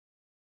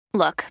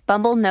Look,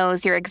 Bumble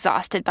knows you're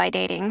exhausted by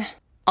dating.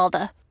 All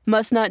the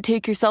must not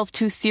take yourself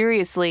too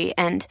seriously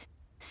and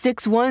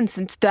 6'1"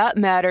 since that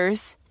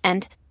matters.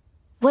 And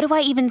what do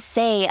I even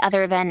say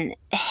other than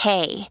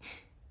hey?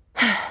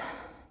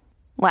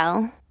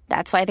 Well,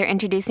 that's why they're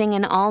introducing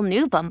an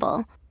all-new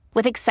Bumble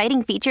with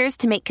exciting features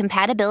to make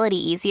compatibility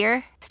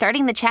easier,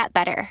 starting the chat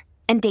better,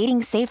 and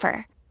dating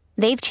safer.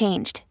 They've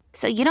changed,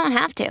 so you don't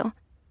have to.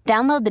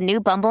 Download the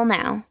new Bumble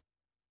now.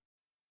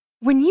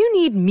 When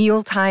you need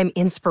mealtime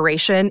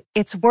inspiration,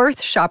 it's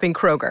worth shopping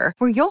Kroger,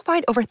 where you'll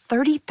find over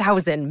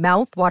 30,000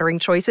 mouth-watering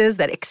choices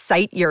that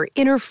excite your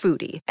inner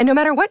foodie. And no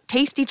matter what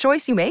tasty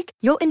choice you make,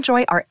 you'll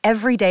enjoy our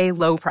everyday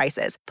low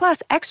prices,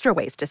 plus extra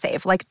ways to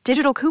save, like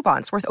digital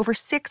coupons worth over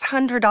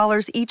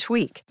 $600 each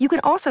week. You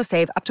can also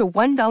save up to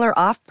 $1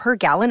 off per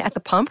gallon at the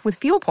pump with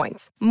fuel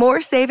points.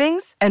 More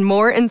savings and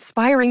more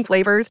inspiring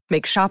flavors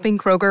make shopping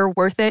Kroger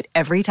worth it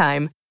every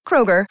time.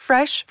 Kroger,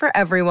 fresh for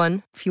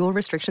everyone. Fuel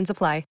restrictions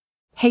apply.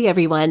 Hey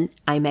everyone,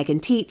 I'm Megan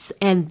Tietz,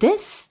 and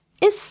this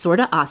is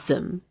Sorta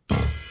Awesome.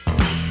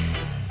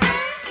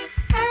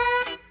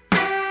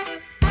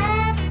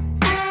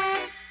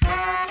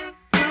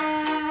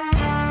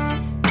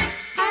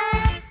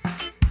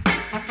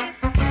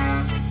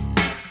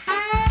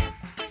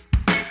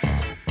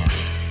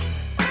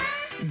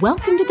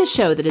 Welcome to the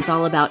show that is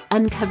all about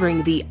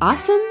uncovering the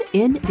awesome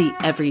in the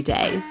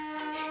everyday.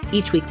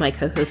 Each week, my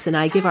co-hosts and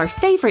I give our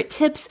favorite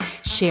tips,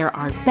 share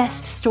our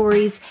best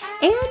stories,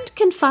 and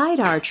confide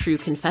our true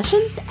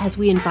confessions as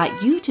we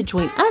invite you to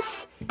join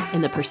us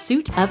in the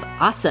pursuit of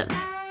awesome.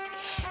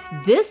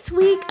 This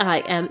week, I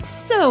am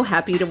so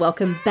happy to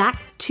welcome back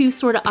to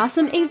Sorta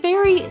Awesome a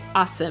very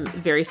awesome,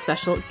 very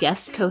special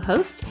guest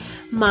co-host,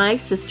 my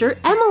sister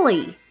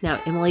Emily.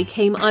 Now, Emily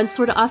came on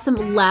Sorta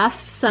Awesome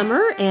last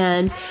summer,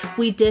 and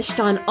we dished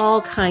on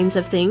all kinds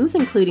of things,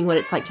 including what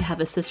it's like to have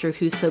a sister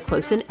who's so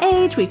close in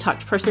age. We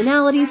talked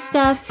personality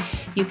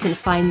stuff. You can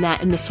find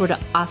that in the Sorta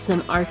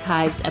Awesome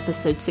Archives,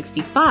 episode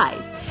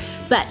 65.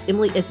 But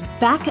Emily is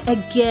back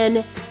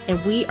again,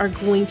 and we are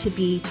going to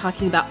be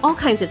talking about all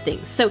kinds of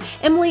things. So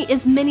Emily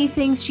is many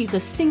things. She's a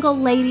single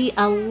lady,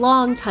 a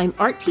longtime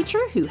art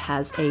teacher who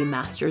has a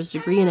master's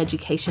degree in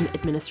education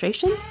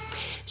administration.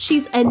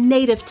 She's a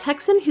native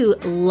Texan who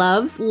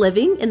loves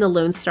living in the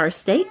Lone Star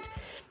State.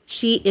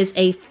 She is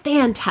a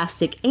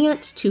fantastic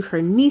aunt to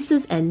her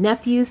nieces and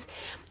nephews.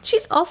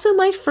 She's also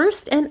my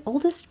first and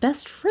oldest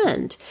best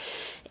friend.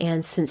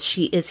 And since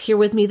she is here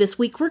with me this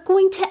week, we're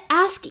going to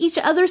ask each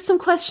other some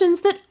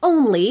questions that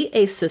only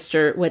a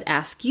sister would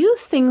ask you.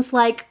 Things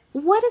like,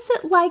 what is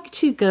it like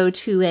to go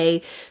to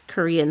a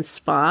Korean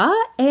spa?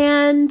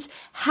 And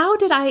how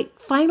did I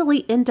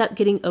finally end up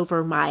getting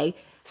over my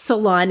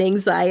salon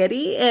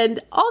anxiety? And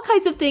all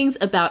kinds of things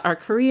about our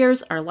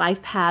careers, our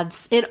life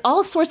paths, and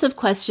all sorts of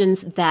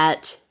questions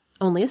that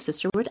only a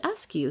sister would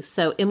ask you.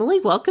 So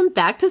Emily, welcome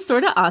back to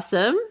Sorta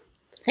Awesome.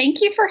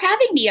 Thank you for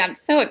having me. I'm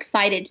so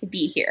excited to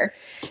be here.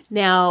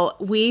 Now,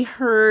 we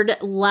heard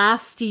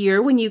last year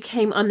when you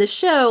came on the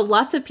show,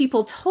 lots of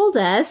people told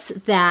us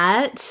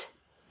that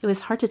it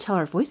was hard to tell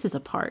our voices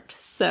apart.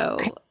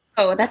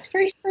 Oh, that's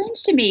very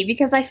strange to me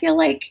because I feel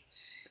like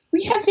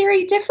we have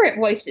very different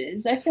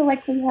voices. I feel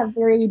like we have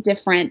very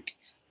different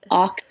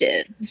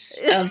octaves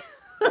of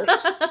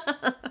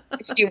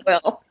voice, if you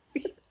will.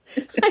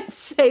 I'd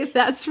say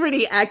that's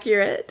pretty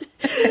accurate.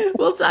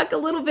 We'll talk a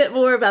little bit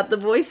more about the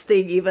voice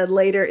thing even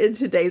later in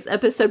today's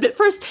episode. But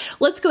first,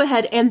 let's go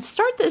ahead and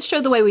start this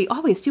show the way we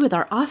always do with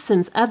our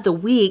awesomes of the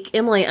week.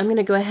 Emily, I'm going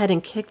to go ahead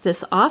and kick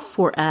this off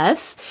for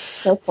us.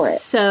 Go for it.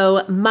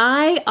 So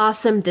my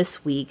awesome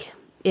this week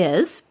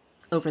is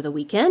over the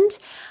weekend.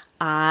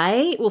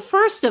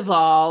 First of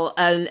all,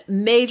 a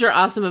major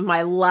awesome of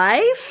my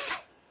life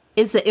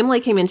is that Emily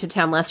came into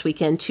town last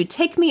weekend to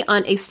take me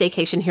on a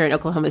staycation here in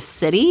Oklahoma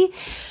City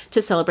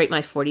to celebrate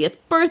my 40th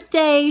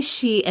birthday.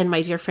 She and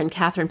my dear friend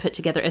Catherine put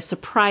together a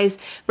surprise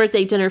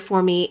birthday dinner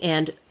for me,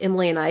 and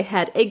Emily and I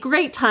had a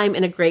great time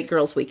and a great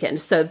girls' weekend.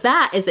 So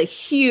that is a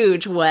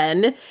huge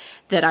one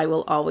that I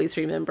will always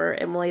remember.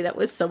 Emily, that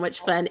was so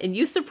much fun. And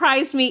you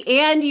surprised me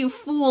and you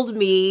fooled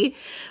me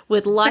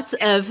with lots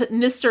of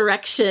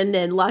misdirection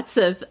and lots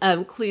of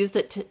clues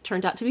that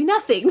turned out to be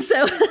nothing.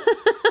 So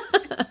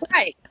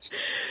Right.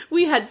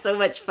 We had so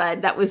much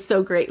fun. That was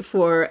so great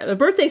for a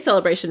birthday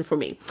celebration for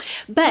me.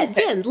 But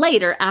then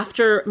later,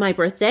 after my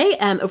birthday,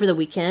 over the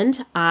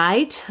weekend,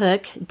 I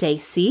took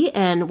Daisy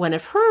and one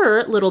of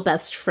her little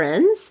best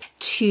friends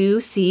to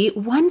see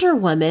Wonder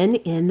Woman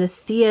in the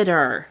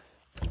theater.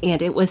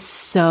 And it was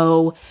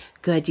so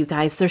good, you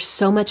guys. There's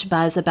so much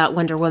buzz about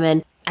Wonder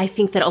Woman. I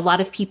think that a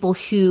lot of people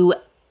who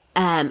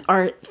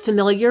are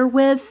familiar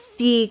with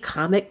the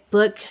comic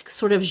book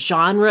sort of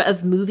genre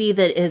of movie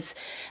that is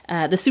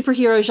the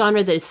superhero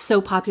genre that is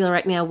so popular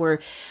right now, we're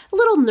a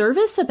little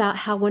nervous about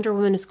how Wonder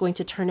Woman is going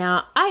to turn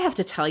out. I have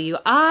to tell you,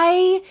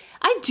 I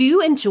do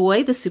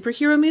enjoy the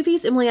superhero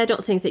movies. Emily, I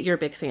don't think that you're a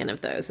big fan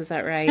of those. Is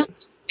that right? I'm not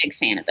just a big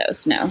fan of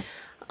those, no.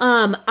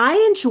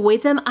 I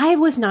enjoyed them. I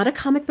was not a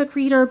comic book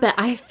reader, but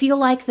I feel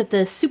like that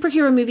the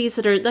superhero movies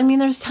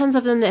there's tons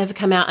of them that have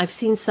come out. I've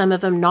seen some of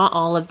them, not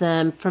all of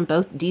them, from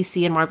both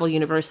DC and Marvel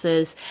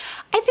universes.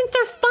 I think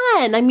they're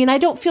fun. I mean, I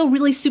don't feel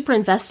really super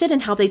invested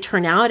in how they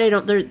turn out.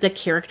 The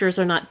characters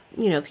are not,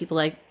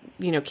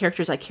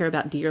 characters I care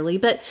about dearly,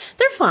 but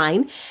they're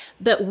fine.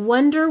 But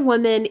Wonder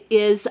Woman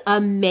is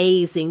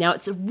amazing. Now,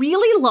 it's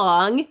really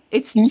long.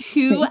 It's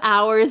 2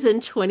 hours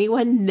and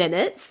 21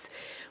 minutes.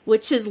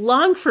 Which is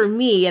long for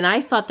me. And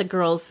I thought the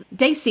girls,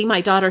 Daisy,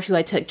 my daughter, who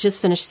I took, just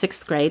finished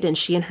 6th grade, and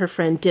she and her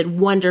friend did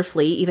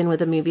wonderfully, even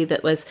with a movie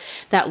that was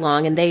that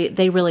long. And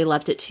they really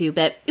loved it too.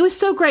 But it was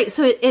so great.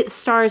 So it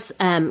stars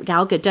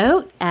Gal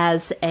Gadot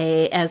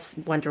as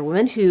Wonder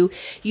Woman, who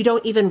you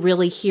don't even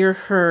really hear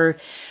her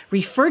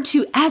referred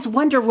to as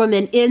Wonder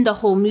Woman in the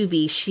whole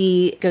movie.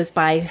 She goes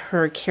by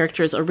her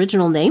character's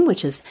original name,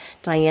 which is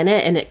Diana,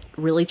 and it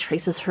really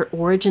traces her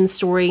origin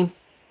story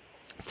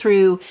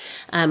through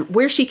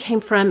where she came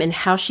from and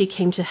how she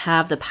came to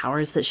have the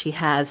powers that she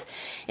has,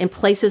 and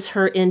places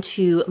her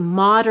into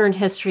modern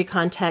history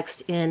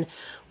context in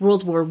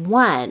World War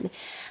I.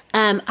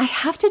 I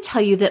have to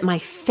tell you that my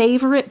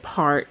favorite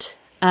part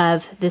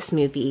of this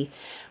movie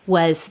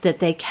was that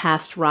they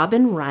cast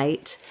Robin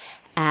Wright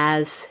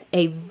as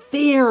a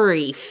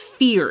very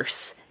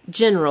fierce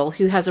general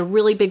who has a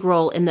really big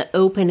role in the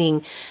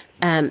opening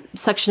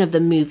section of the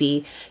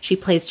movie. She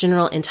plays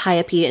General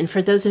Antiope. And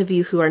for those of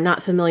you who are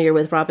not familiar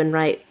with Robin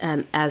Wright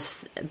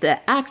as the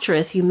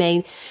actress, you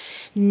may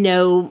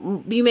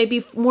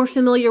be more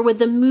familiar with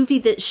the movie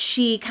that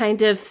she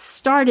kind of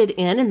started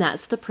in, and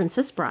that's The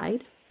Princess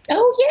Bride.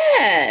 Oh,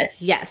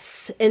 yes.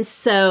 Yes. And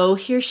so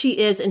here she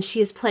is, and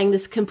she is playing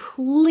this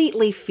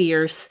completely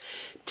fierce,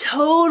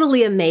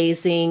 totally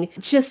amazing,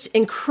 just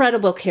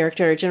incredible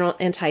character, General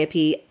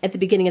Antiope, at the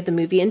beginning of the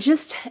movie. And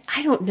just,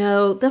 I don't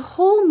know, the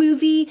whole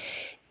movie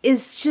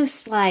is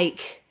just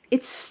like,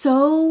 it's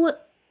so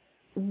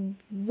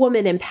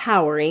woman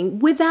empowering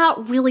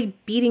without really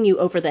beating you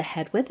over the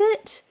head with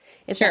it.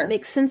 If that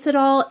makes sense at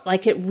all.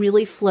 Like, it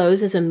really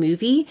flows as a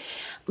movie.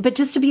 But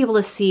just to be able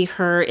to see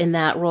her in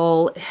that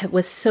role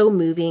was so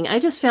moving. I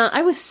just found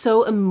I was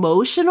so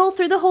emotional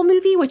through the whole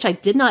movie, which I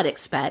did not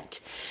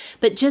expect.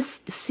 But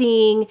just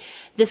seeing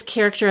this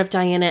character of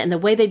Diana and the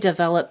way they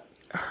develop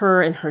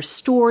her and her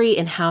story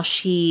and how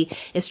she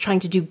is trying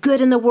to do good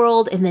in the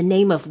world in the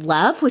name of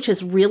love, which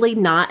is really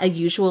not a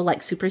usual like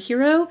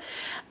superhero,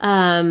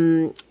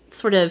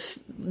 sort of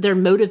their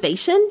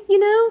motivation,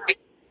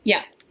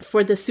 Yeah.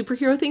 For the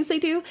superhero things they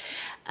do.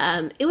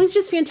 It was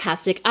just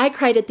fantastic. I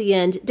cried at the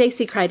end.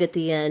 Daisy cried at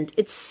the end.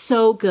 It's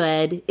so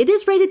good. It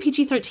is rated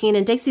PG-13,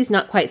 and Daisy's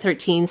not quite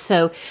 13.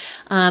 So,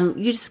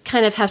 you just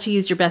kind of have to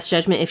use your best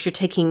judgment if you're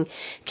taking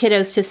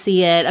kiddos to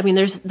see it. I mean,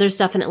 there's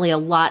definitely a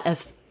lot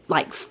of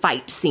like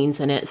fight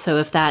scenes in it. So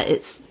if that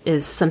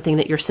is something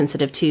that you're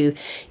sensitive to,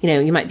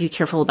 you might be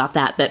careful about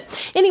that. But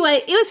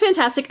anyway, it was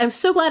fantastic. I'm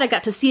so glad I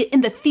got to see it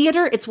in the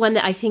theater. It's one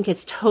that I think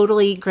is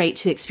totally great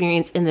to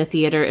experience in the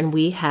theater. And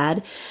we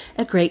had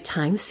a great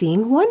time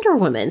seeing Wonder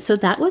Woman. So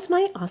that was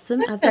my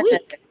awesome of the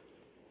week.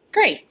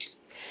 Great.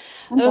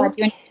 I'm glad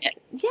you enjoyed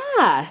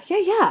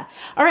it. Yeah.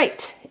 All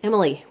right,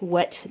 Emily,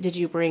 what did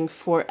you bring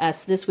for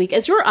us this week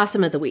as your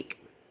awesome of the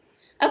week?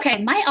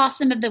 Okay. My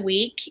awesome of the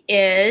week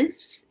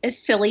is, as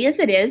silly as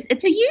it is,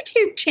 it's a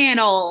YouTube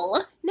channel.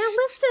 Now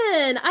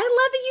listen, I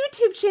love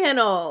a YouTube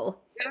channel.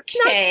 Okay.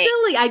 It's not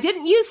silly. I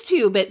didn't used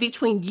to, but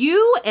between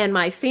you and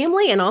my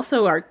family and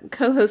also our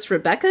co-host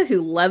Rebecca, who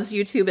loves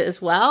YouTube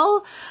as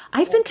well,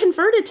 I've been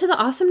converted to the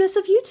awesomeness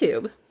of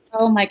YouTube.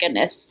 Oh my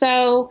goodness.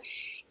 So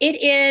it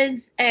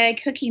is a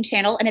cooking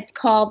channel, and it's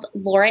called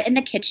Laura in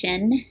the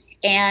Kitchen.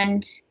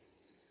 And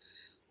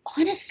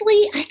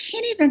honestly, I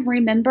can't even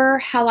remember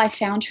how I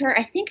found her.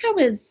 I think I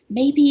was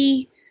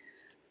maybe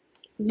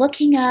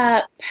looking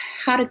up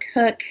how to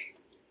cook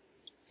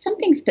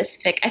something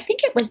specific. I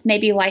think it was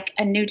maybe like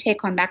a new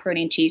take on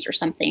macaroni and cheese or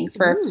something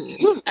for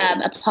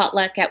a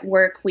potluck at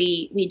work.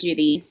 We do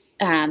these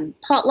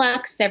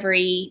potlucks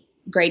every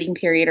grading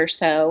period or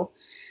so.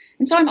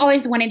 And so I'm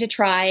always wanting to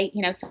try,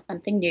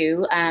 something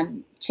new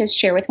to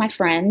share with my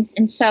friends.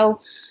 And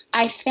so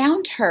I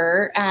found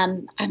her,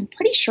 I'm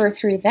pretty sure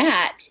through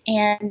that.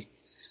 And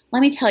let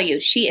me tell you,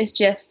 she is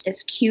just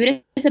as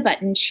cute as a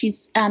button.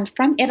 She's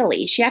from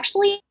Italy. She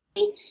actually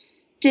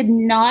did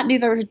not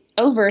move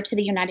over to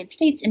the United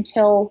States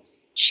until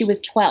she was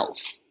 12.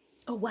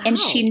 Oh, wow. And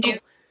she knew,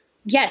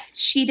 yes,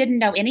 she didn't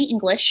know any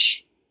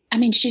English. I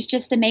mean, she's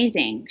just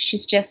amazing.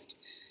 She's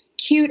just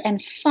cute and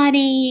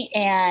funny,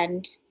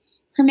 and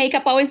her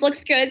makeup always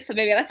looks good. So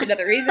maybe that's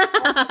another reason.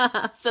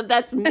 So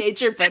that's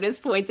major bonus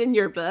points in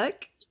your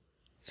book.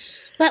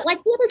 But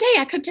like the other day,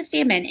 I cooked a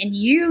salmon,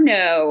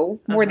 and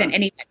more than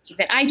anybody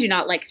that I do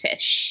not like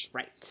fish.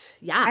 Right.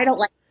 Yeah. I don't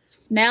like the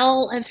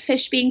smell of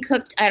fish being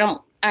cooked.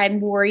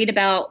 I'm worried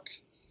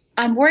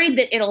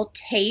that it'll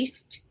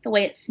taste the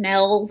way it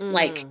smells.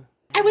 Like,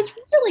 I was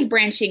really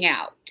branching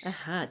out.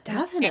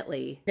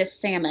 Definitely. This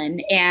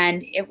salmon,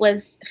 and it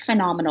was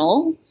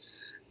phenomenal.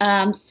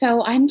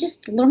 So I'm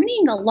just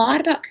learning a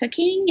lot about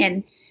cooking,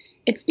 and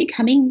it's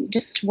becoming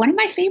just one of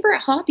my favorite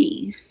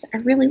hobbies. I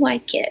really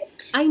like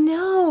it. I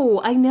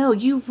know.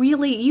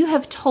 You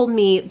have told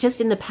me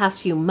just in the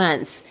past few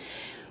months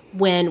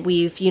when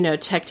we've,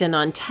 checked in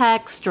on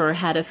text or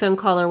had a phone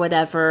call or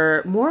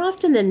whatever, more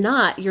often than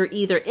not, you're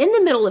either in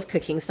the middle of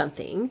cooking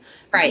something,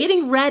 right,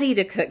 getting ready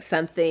to cook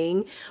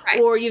something, right,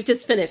 or you've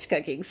just finished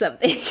cooking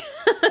something.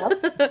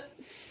 Yep.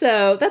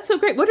 So that's so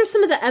great. What are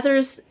some of the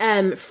others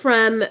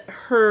from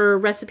her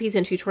recipes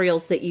and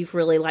tutorials that you've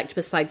really liked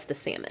besides the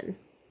salmon?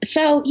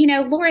 So,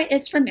 Laura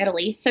is from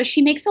Italy, so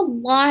she makes a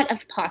lot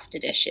of pasta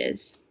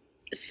dishes.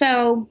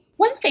 So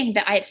one thing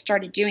that I've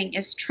started doing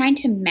is trying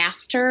to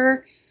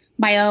master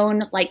my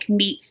own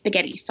meat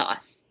spaghetti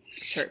sauce.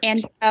 Sure.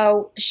 And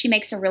so she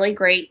makes a really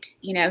great,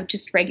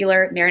 just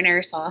regular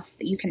marinara sauce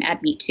that you can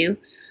add meat to.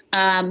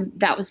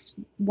 That was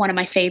one of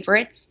my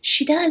favorites.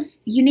 She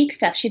does unique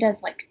stuff. She does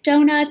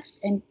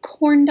donuts and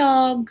corn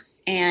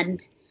dogs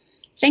and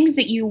things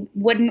that you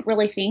wouldn't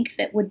really think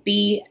that would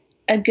be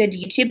a good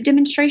YouTube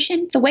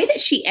demonstration. The way that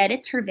she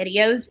edits her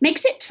videos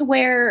makes it to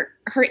where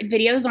her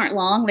videos aren't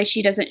long.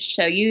 She doesn't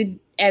show you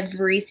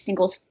every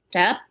single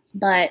step,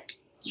 but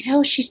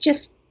she's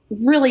just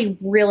really,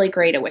 really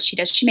great at what she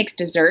does. She makes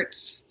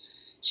desserts.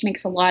 She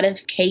makes a lot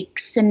of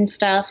cakes and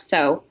stuff.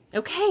 So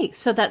okay,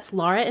 so that's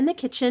Laura in the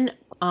Kitchen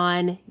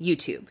on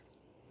YouTube.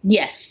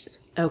 Yes.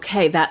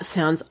 Okay, that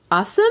sounds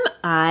awesome.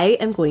 I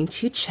am going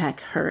to check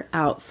her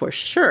out for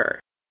sure.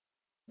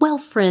 Well,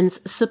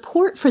 friends,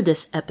 support for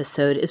this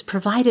episode is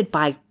provided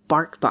by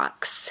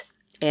BarkBox.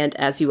 And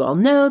as you all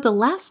know, the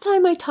last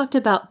time I talked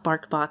about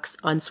BarkBox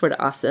on Sorta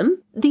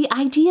Awesome, the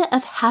idea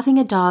of having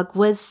a dog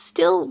was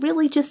still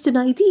really just an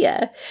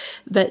idea.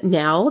 But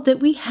now that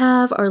we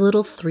have our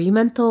little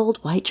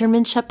 3-month-old white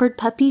German Shepherd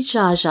puppy,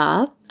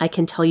 Jaja, I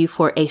can tell you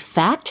for a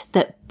fact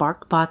that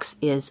BarkBox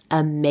is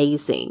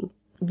amazing.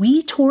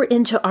 We tore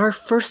into our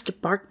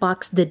first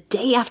BarkBox the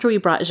day after we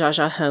brought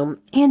Jaja home,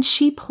 and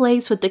she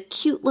plays with the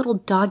cute little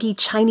doggy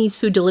Chinese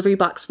food delivery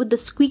box with the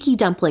squeaky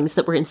dumplings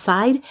that were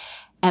inside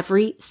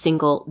every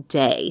single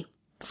day.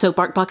 So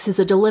BarkBox is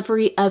a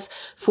delivery of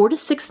 4 to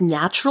 6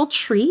 natural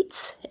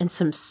treats and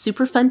some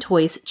super fun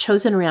toys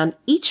chosen around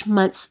each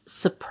month's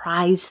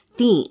surprise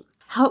theme.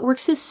 How it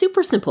works is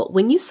super simple.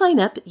 When you sign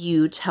up,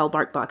 you tell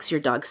BarkBox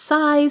your dog's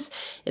size,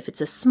 if it's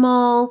a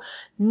small,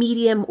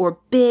 medium, or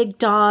big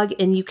dog,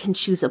 and you can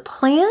choose a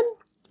plan.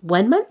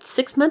 1 month,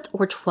 6 month,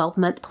 or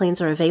 12-month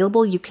plans are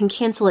available. You can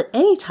cancel at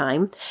any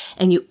time,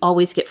 and you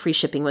always get free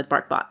shipping with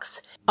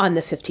BarkBox. On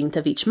the 15th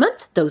of each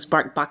month, those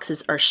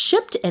BarkBoxes are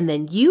shipped, and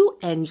then you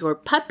and your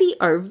puppy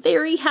are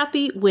very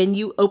happy when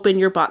you open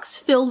your box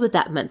filled with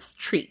that month's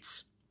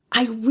treats.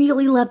 I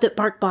really love that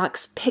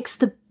BarkBox picks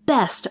the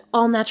best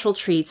all-natural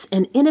treats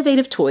and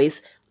innovative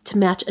toys to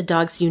match a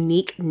dog's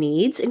unique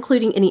needs,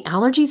 including any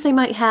allergies they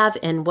might have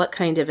and what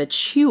kind of a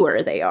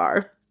chewer they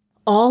are.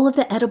 All of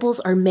the edibles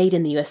are made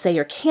in the USA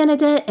or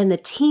Canada, and the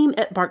team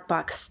at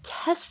BarkBox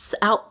tests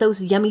out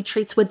those yummy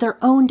treats with their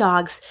own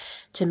dogs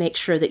to make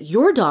sure that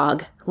your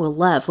dog will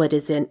love what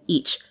is in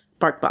each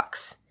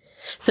BarkBox.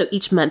 So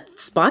each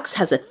month's box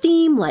has a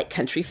theme like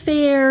Country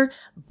Fair,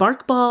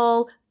 Bark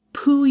Ball,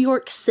 Pooh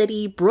York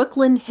City,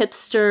 Brooklyn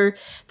Hipster.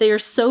 They are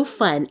so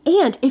fun.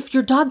 And if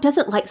your dog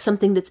doesn't like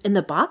something that's in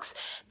the box,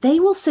 they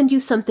will send you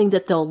something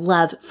that they'll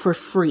love for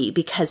free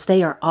because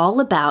they are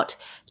all about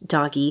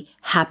doggy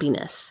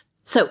happiness.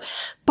 So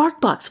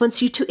BarkBox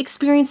wants you to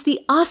experience the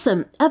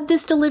awesome of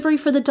this delivery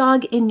for the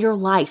dog in your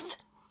life.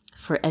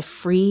 For a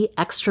free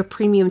extra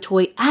premium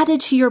toy added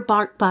to your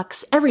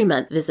BarkBox every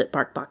month, visit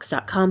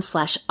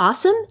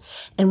barkbox.com/awesome.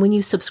 And when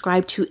you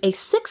subscribe to a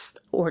 6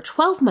 or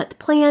 12-month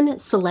plan,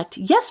 select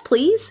yes,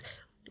 please.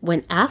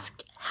 When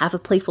asked, have a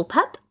playful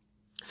pup.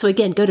 So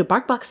again, go to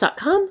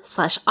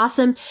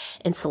barkbox.com/awesome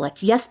and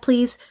select yes,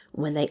 please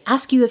when they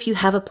ask you if you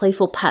have a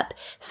playful pup.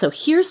 So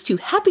here's to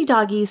happy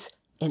doggies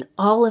in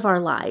all of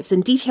our lives.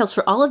 And details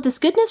for all of this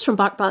goodness from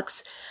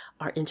BarkBox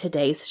are in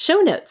today's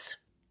show notes.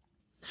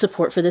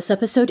 Support for this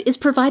episode is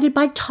provided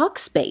by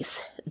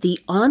Talkspace, the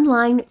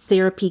online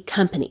therapy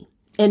company.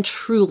 And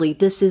truly,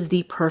 this is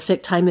the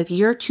perfect time of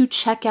year to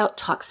check out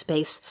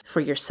Talkspace for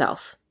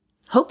yourself.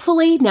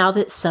 Hopefully, now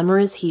that summer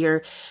is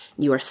here,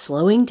 you are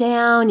slowing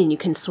down and you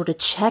can sort of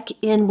check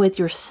in with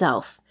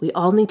yourself. We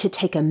all need to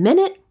take a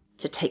minute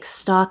to take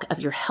stock of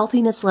your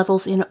healthiness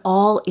levels in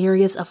all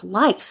areas of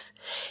life.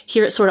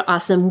 Here at Sorta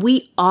Awesome,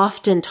 we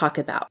often talk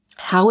about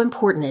how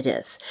important it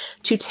is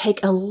to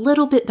take a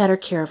little bit better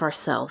care of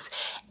ourselves,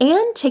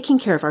 and taking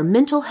care of our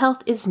mental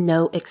health is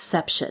no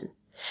exception.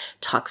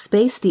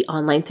 Talkspace, the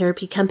online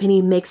therapy company,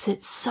 makes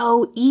it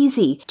so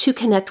easy to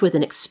connect with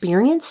an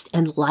experienced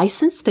and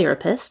licensed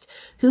therapist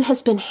who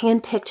has been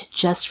handpicked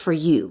just for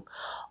you,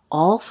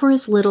 all for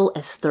as little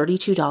as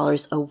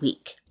 $32 a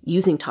week.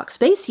 Using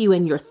Talkspace, you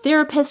and your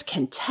therapist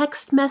can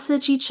text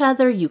message each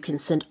other. You can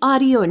send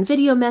audio and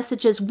video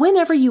messages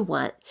whenever you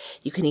want.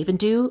 You can even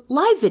do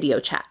live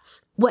video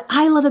chats. What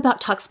I love about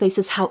Talkspace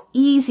is how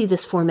easy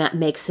this format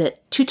makes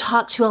it to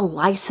talk to a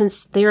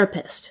licensed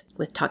therapist.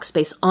 With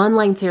Talkspace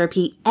online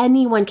therapy,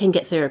 anyone can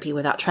get therapy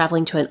without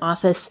traveling to an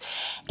office,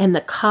 and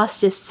the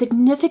cost is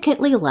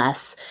significantly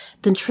less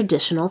than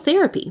traditional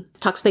therapy.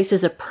 Talkspace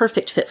is a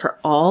perfect fit for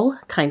all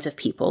kinds of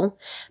people,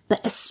 but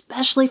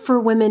especially for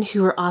women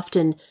who are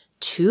often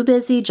too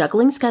busy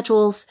juggling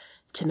schedules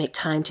to make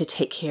time to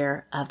take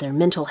care of their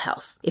mental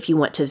health. If you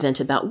want to vent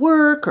about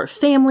work or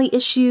family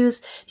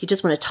issues, if you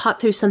just want to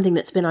talk through something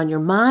that's been on your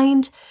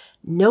mind,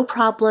 no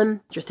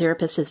problem. Your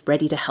therapist is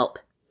ready to help.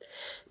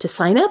 To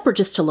sign up or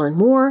just to learn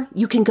more,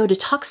 you can go to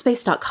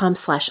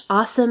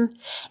Talkspace.com/awesome.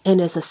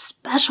 And as a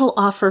special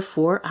offer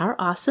for our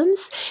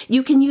awesomes,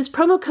 you can use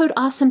promo code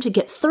awesome to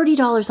get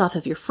 $30 off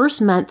of your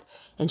first month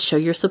and show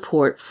your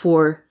support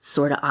for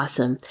Sorta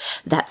Awesome.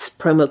 That's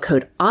promo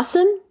code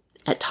awesome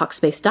at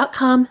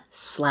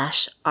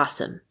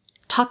Talkspace.com/awesome.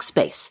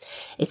 Talkspace.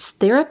 It's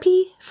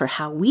therapy for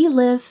how we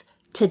live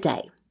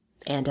today.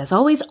 And as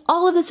always,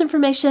 all of this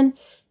information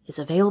is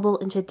available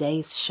in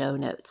today's show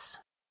notes.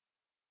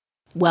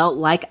 Well,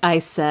 like I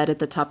said at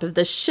the top of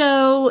the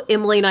show,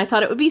 Emily and I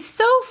thought it would be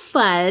so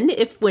fun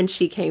if when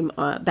she came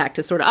back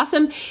to Sorta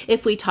Awesome,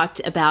 if we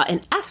talked about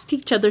and asked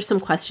each other some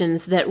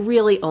questions that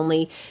really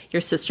only your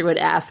sister would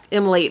ask.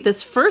 Emily,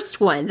 this first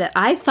one that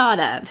I thought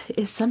of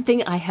is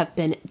something I have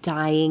been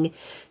dying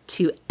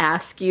to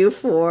ask you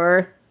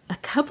for a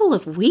couple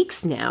of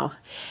weeks now.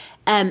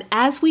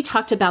 As we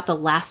talked about the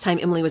last time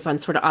Emily was on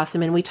Sorta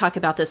Awesome, and we talk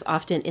about this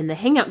often in the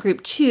Hangout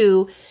group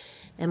too,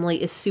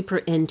 Emily is super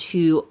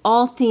into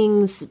all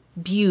things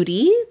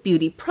beauty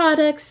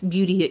products,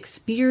 beauty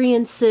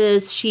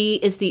experiences. She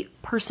is the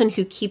person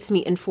who keeps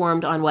me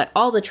informed on what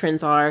all the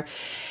trends are.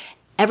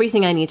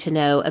 Everything I need to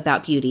know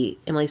about beauty.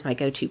 Emily's my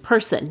go-to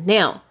person.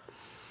 Now,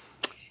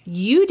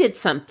 you did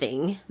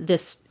something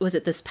this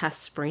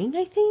past spring,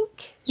 I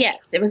think? Yes,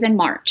 it was in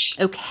March.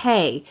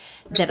 Okay.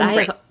 That I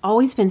have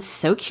always been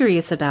so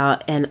curious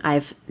about, and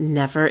I've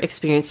never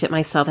experienced it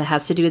myself. It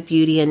has to do with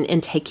beauty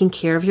and taking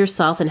care of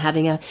yourself and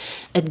having a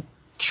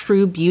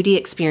true beauty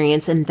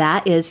experience. And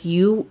that is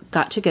you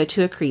got to go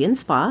to a Korean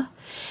spa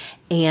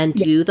and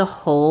do the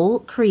whole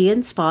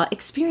Korean spa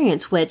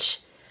experience, which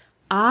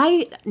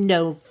I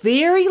know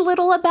very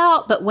little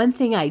about, but one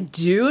thing I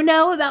do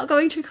know about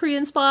going to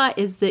Korean spa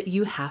is that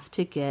you have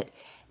to get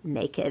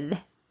naked.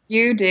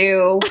 You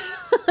do.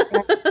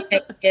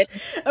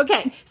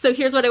 Okay, so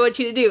here's what I want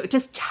you to do.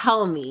 Just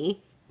tell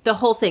me the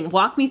whole thing.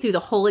 Walk me through the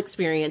whole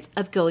experience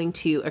of going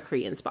to a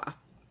Korean spa.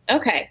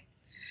 Okay.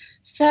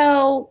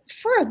 So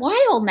for a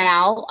while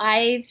now,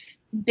 I've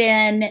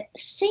been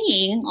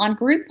seeing on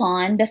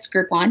Groupon, this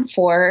Groupon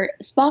for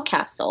Spa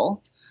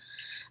Castle.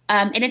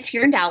 And it's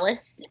here in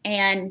Dallas.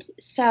 And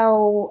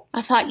so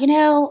I thought,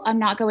 I'm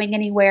not going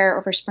anywhere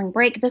over spring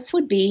break. This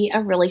would be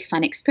a really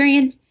fun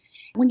experience.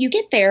 When you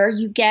get there,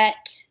 you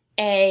get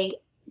a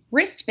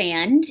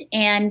wristband,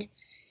 and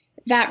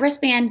that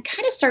wristband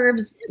kind of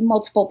serves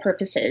multiple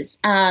purposes.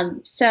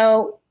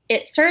 So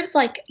it serves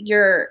like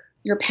your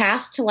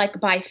pass to like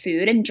buy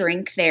food and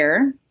drink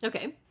there.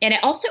 Okay. And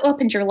it also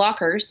opens your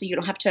locker, so you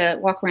don't have to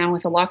walk around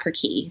with a locker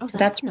key. Oh, so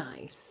that's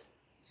nice.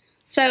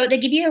 So they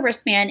give you a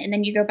wristband, and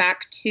then you go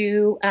back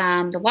to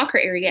the locker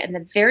area, and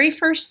the very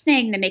first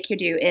thing they make you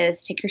do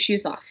is take your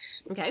shoes off.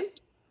 Okay.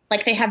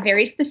 Like they have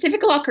very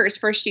specific lockers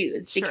for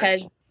shoes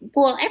because,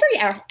 every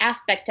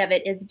aspect of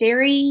it is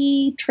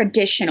very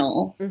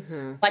traditional.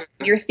 Mm-hmm. Like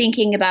you're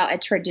thinking about a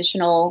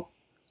traditional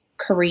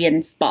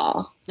Korean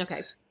spa.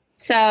 Okay.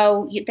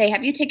 So they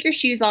have you take your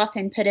shoes off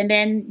and put them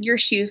in your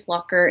shoes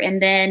locker,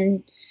 and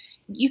then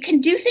you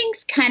can do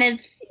things kind of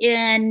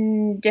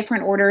in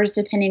different orders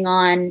depending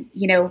on,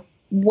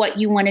 what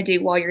you want to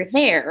do while you're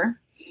there.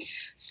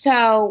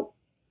 So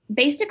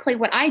basically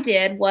what I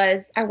did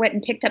was I went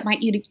and picked up my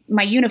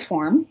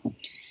uniform.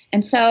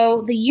 And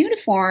so the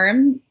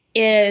uniform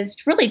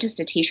is really just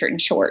a t-shirt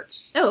and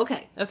shorts. Oh,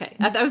 okay. Okay.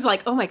 I was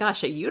like, oh my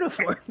gosh, a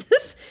uniform.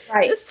 This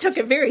took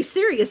a very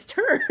serious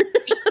turn.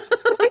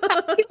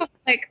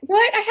 Like,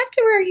 what? I have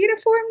to wear a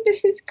uniform?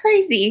 This is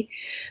crazy.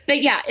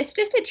 But yeah, it's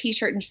just a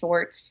t-shirt and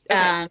shorts.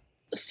 Okay.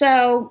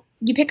 So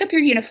you pick up your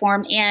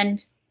uniform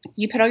and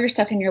you put all your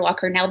stuff in your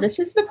locker. Now, this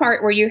is the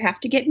part where you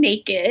have to get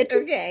naked.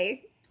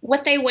 Okay.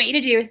 What they want you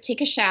to do is take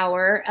a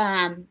shower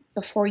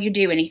before you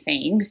do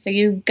anything. So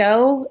you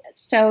go.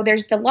 So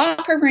there's the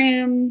locker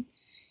room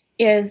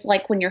is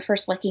like when you're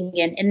first walking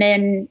in. And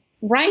then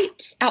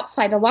right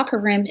outside the locker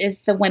room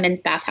is the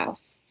women's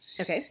bathhouse.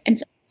 Okay. And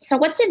so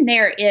what's in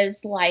there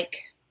is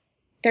like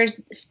there's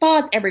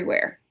spas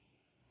everywhere.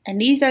 And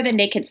these are the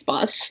naked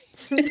spas.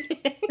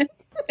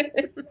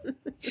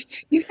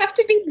 You have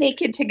to be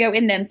naked to go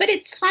in them, but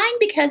it's fine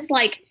because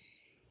like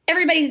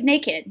everybody's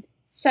naked.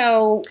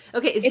 So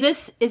okay,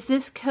 is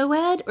this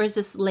co-ed or is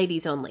this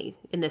ladies only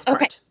in this part?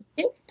 Okay,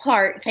 this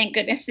part, thank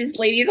goodness, is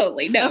ladies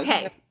only. No.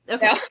 Okay. No.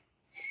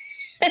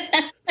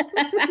 I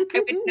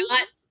would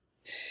not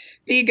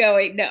me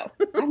going, no,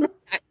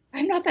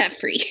 I'm not that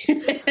free.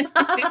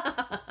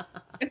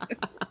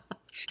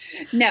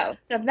 No,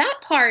 so that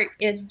part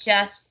is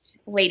just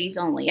ladies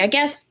only. I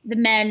guess the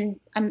men,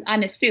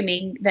 I'm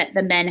assuming that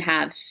the men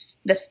have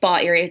the spa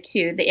area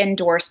too, the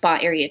indoor spa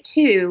area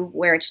too,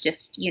 where it's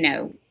just,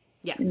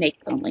 Yes.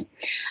 naked only.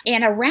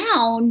 And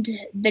around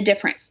the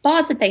different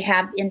spas that they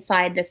have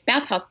inside this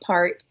bathhouse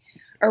part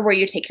are where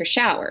you take your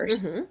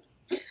showers.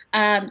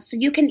 So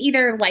you can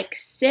either like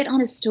sit on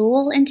a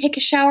stool and take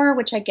a shower,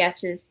 which I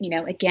guess is,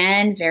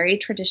 again, very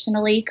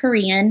traditionally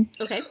Korean.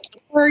 Okay.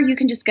 Or you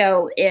can just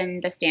go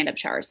in the stand-up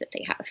showers that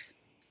they have.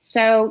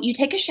 So you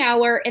take a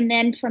shower, and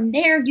then from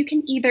there you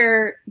can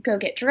either go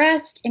get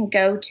dressed and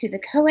go to the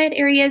co-ed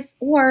areas,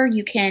 or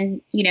you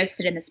can,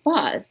 sit in the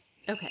spas.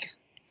 Okay.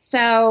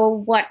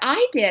 So what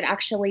I did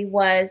actually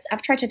was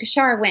after I took a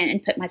shower, I went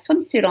and put my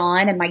swimsuit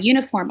on and my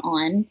uniform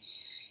on.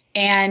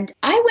 And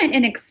I went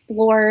and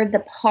explored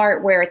the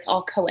part where it's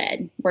all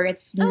co-ed, where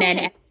it's men.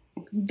 Okay.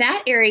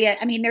 That area,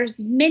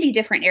 there's many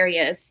different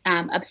areas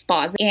of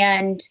spas.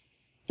 And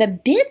the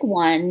big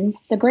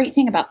ones, the great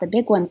thing about the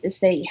big ones is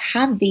they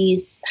have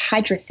these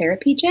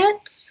hydrotherapy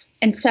jets.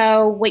 And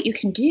so what you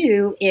can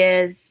do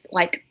is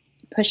like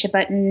push a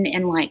button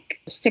and like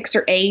 6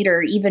 or 8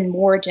 or even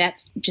more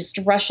jets just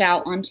rush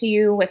out onto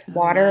you with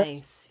water.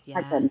 Nice.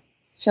 Yeah.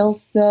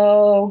 Feels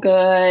so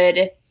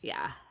good.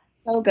 Yeah.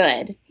 So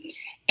good.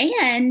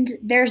 And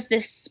there's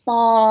this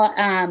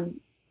spa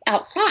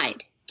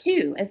outside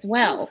too, as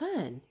well. Oh,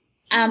 fun.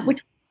 Yeah.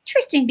 Which was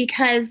interesting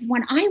because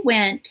when I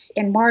went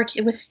in March,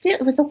 it was a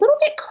little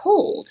bit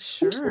cold.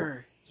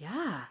 Sure.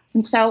 Yeah.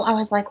 And so I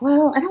was like,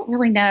 well, I don't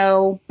really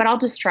know, but I'll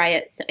just try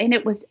it. And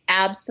it was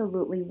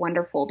absolutely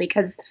wonderful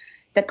because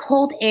the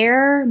cold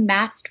air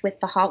matched with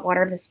the hot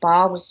water of the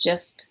spa was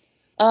just,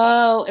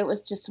 it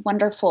was just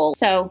wonderful.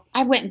 So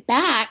I went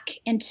back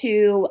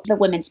into the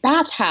women's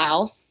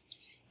bathhouse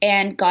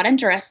and got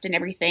undressed and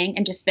everything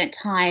and just spent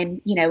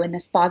time, in the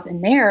spas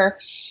in there.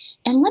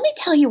 And let me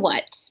tell you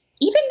what,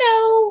 even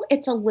though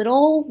it's a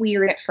little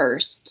weird at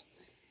first,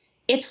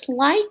 it's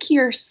like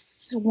you're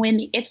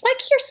skinny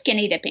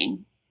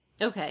dipping.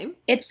 Okay.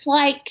 It's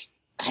like,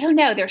 I don't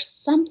know, there's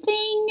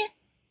something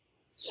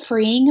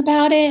freeing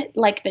about it,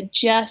 like that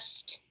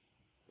just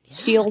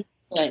feels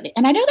good.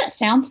 And I know that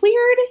sounds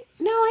weird.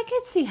 No, I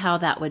could see how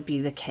that would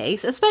be the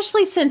case,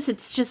 especially since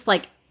it's just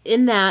like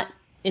in that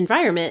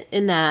environment,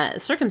 in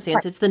that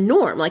circumstance, It's the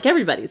norm. Like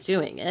everybody's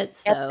doing it.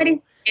 So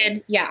everybody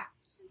did, yeah.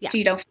 So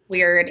you don't feel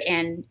weird.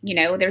 And,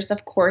 there's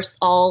of course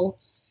all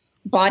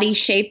body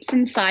shapes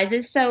and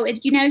sizes. So,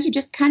 you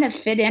just kind of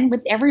fit in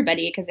with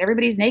everybody because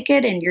everybody's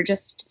naked and you're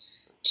just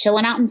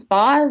chilling out in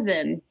spas.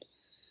 And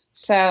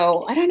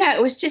so, I don't know.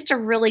 It was just a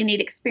really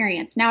neat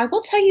experience. Now, I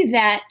will tell you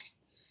that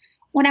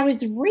when I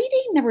was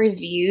reading the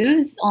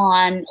reviews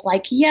on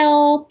like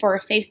Yelp or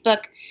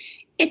Facebook,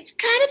 it's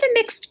kind of a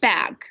mixed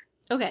bag.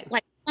 Okay.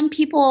 Like some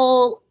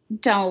people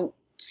don't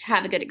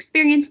have a good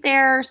experience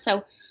there.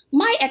 So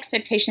my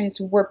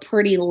expectations were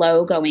pretty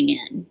low going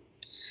in.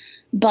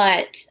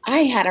 But I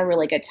had a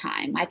really good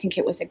time. I think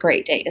it was a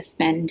great day to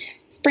spend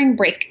spring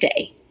break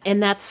day.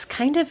 And that's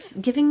kind of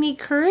giving me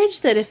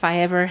courage that if I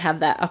ever have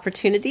that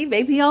opportunity,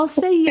 maybe I'll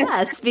say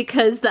yes,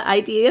 because the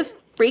idea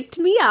freaked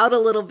me out a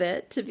little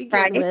bit to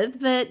begin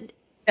with. But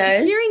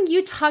hearing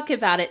you talk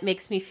about it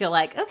makes me feel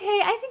like,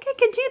 okay, I think I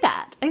could do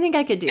that. I think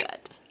I could do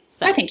it.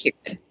 So. I think you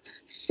could.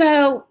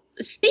 So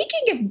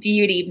speaking of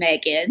beauty,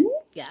 Megan.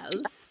 Yes.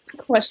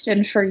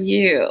 Question for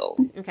you.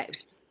 Okay.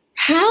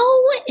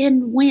 How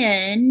and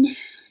when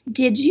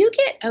did you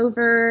get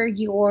over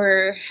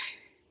your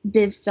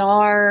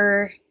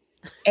bizarre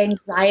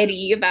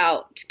anxiety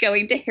about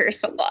going to hair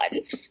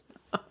salons?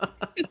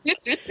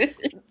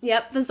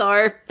 Yep,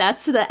 bizarre.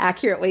 That's the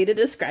accurate way to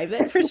describe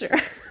it for sure.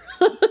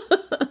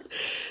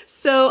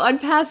 So on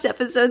past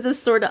episodes of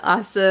Sorta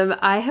Awesome,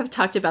 I have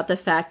talked about the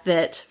fact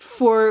that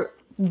for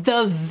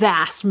the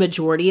vast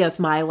majority of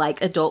my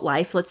adult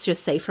life, let's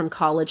just say from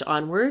college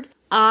onward,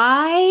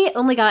 I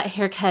only got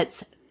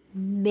haircuts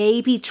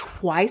maybe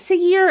twice a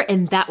year,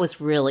 and that was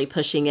really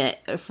pushing it.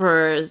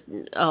 For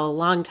a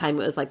long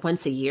time, it was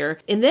once a year.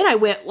 And then I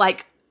went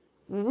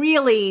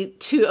really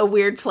to a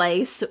weird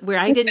place where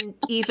I didn't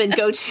even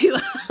go to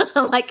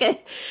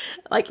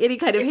any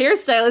kind of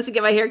hairstylist to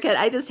get my hair cut.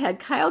 I just had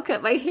Kyle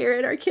cut my hair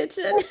in our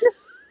kitchen.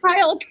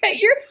 Kyle cut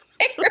your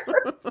hair.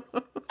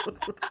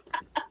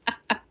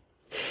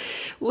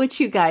 Which,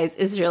 you guys,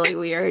 is really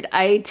weird.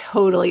 I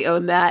totally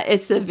own that.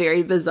 It's a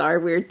very bizarre,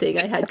 weird thing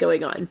I had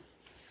going on.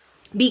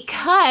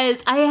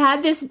 Because I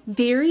had this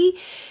very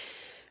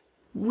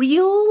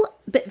real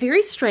but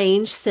very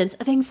strange sense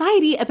of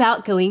anxiety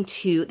about going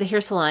to the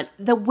hair salon.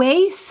 The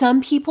way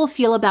some people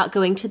feel about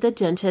going to the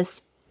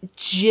dentist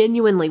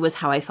genuinely was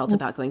how I felt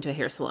about going to a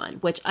hair salon,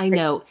 which I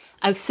know.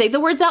 I say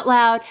the words out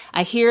loud.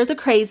 I hear the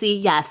crazy.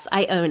 Yes,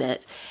 I own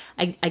it.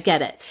 I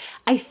get it.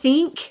 I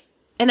think...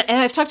 And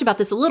I've talked about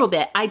this a little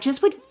bit. I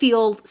just would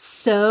feel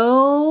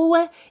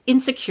so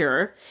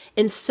insecure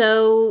and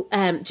so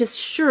just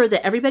sure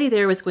that everybody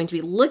there was going to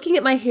be looking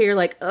at my hair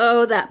like,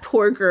 oh, that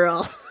poor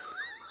girl.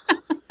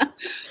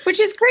 which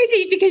is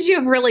crazy because you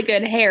have really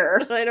good hair.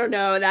 I don't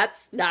know.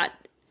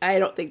 I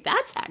don't think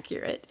that's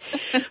accurate.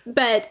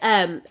 But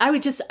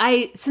since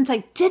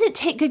I didn't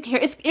take good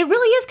care, it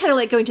really is kind of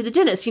like going to the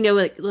dentist. You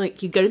know,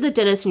 like you go to the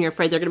dentist and you're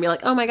afraid they're going to be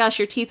like, oh my gosh,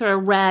 your teeth are a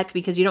wreck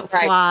because you don't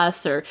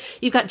floss or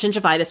you've got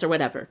gingivitis or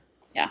whatever.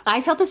 Yeah.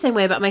 I felt the same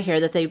way about my hair,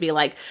 that they'd be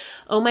like,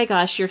 oh my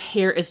gosh, your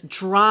hair is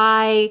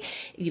dry.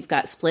 You've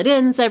got split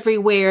ends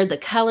everywhere. The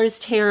color's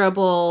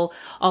terrible,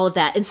 all of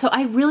that. And so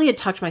I really had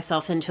talked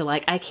myself into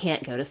like, I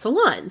can't go to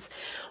salons.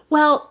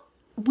 Well,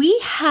 we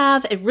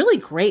have a really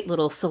great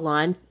little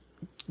salon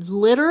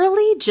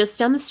literally just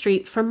down the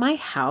street from my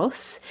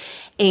house.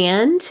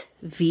 And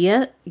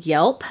via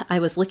Yelp, I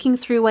was looking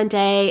through one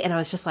day and I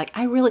was just like,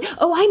 I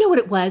know what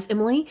it was,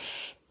 Emily.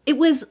 It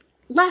was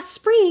last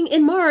spring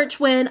in March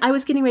when I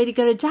was getting ready to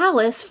go to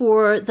Dallas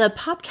for the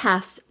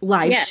Popcast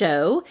live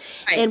show.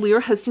 Right. And we were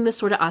hosting this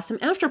sort of awesome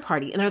after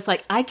party. And I was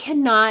like, I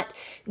cannot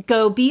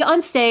go be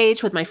on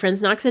stage with my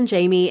friends Knox and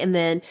Jamie and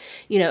then,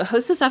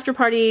 host this after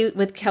party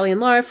with Kelly and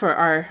Laura for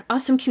our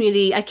awesome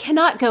community. I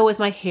cannot go with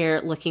my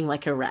hair looking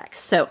like a wreck.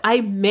 So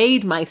I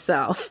made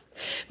myself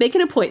make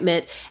an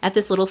appointment at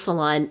this little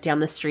salon down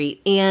the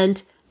street.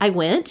 And I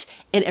went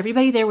and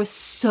everybody there was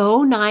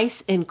so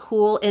nice and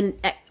cool. And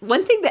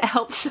one thing that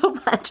helped so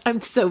much, I'm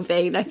so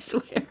vain, I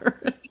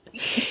swear.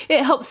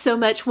 It helped so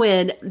much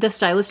when the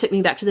stylist took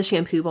me back to the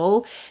shampoo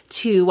bowl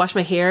to wash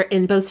my hair.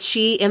 And both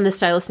she and the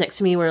stylist next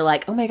to me were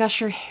like, oh my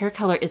gosh, your hair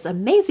color is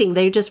amazing.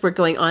 They just were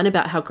going on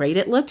about how great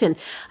it looked. And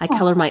I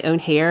colored my own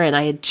hair and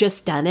I had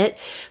just done it.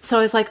 So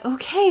I was like,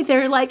 okay,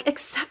 they're like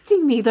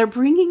accepting me. They're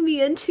bringing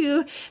me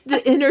into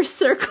the inner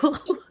circle.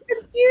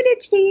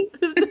 Community.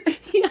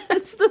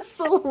 Yes, the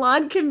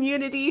salon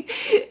community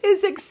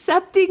is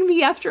accepting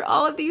me after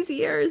all of these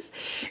years.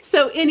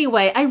 So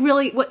anyway,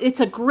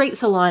 it's a great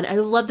salon. I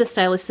love the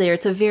stylist there.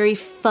 It's a very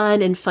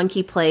fun and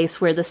funky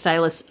place where the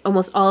stylists,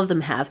 almost all of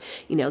them have,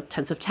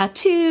 tons of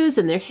tattoos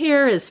and their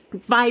hair is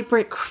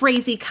vibrant,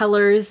 crazy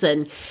colors.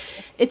 And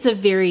it's a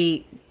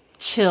very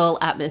chill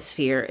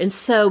atmosphere. And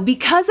so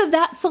because of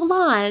that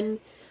salon,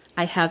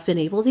 I have been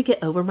able to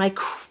get over my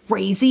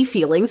crazy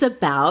feelings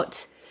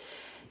about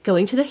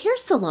going to the hair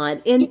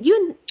salon. And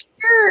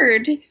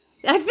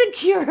I've been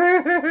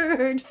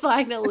cured,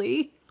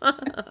 finally.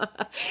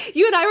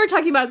 You and I were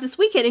talking about it this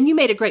weekend, and you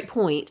made a great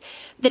point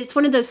that it's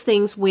one of those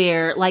things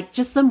where, like,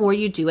 just the more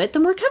you do it, the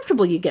more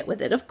comfortable you get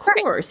with it. Of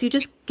course, right. You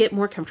just get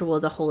more comfortable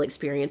with the whole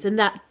experience, and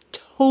that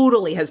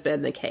totally has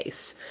been the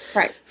case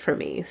for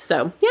me.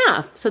 So,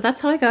 yeah. So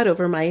that's how I got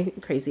over my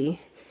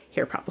crazy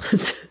hair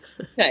problems.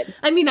 Good.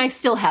 I mean, I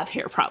still have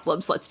hair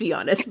problems, let's be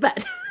honest,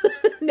 but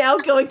now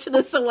going to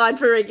the salon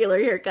for regular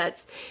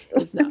haircuts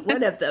is not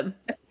one of them.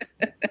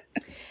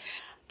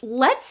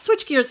 Let's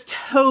switch gears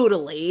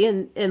totally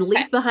and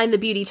leave behind the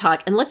beauty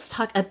talk, and let's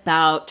talk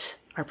about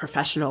our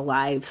professional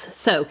lives.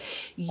 So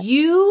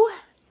you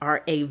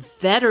are a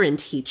veteran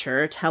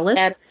teacher. Tell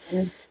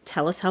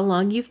us how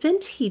long you've been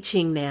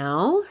teaching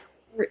now.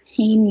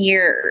 13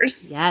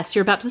 years. Yes,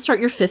 you're about to start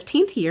your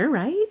 15th year,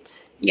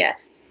 right?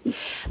 Yes.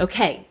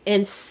 Okay.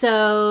 And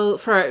so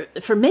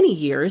for many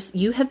years,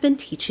 you have been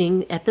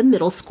teaching at the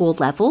middle school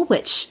level,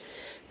 which,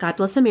 God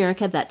bless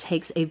America, that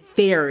takes a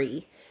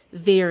very,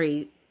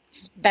 very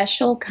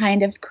special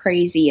kind of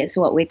crazy is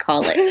what we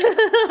call it.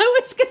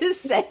 I was going to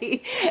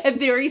say a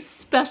very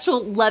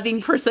special,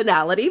 loving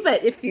personality,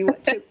 but if you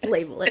want to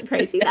label it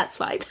crazy, that's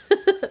fine.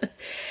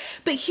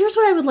 But here's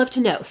what I would love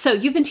to know. So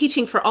you've been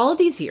teaching for all of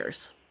these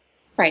years.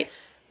 Right.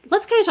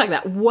 Let's kind of talk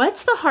about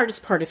what's the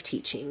hardest part of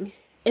teaching.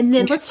 And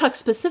then let's talk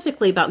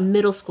specifically about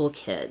middle school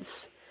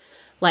kids.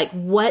 Like,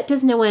 what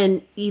does no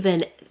one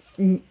even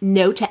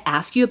know to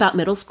ask you about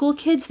middle school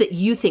kids that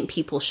you think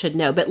people should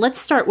know? But let's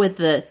start with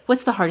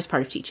what's the hardest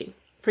part of teaching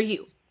for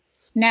you?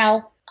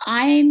 Now,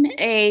 I'm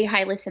a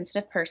highly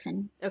sensitive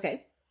person.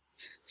 Okay.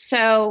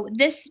 So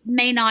this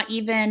may not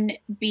even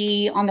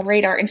be on the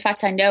radar. In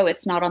fact, I know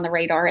it's not on the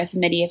radar of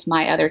many of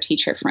my other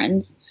teacher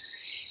friends,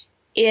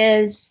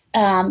 is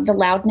the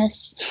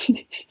loudness.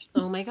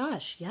 Oh my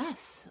gosh,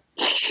 yes.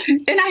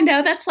 And I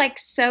know that's like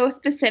so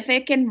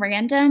specific and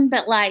random,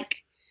 but like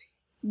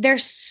they're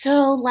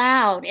so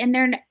loud,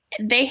 and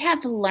they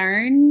have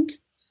learned,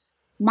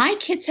 my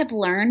kids have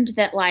learned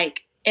that,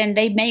 like, and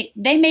they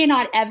may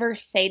not ever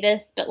say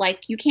this, but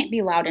like, you can't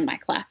be loud in my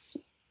class.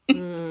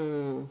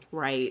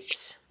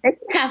 Right. They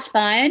can have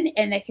fun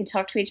and they can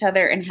talk to each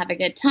other and have a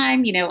good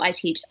time. I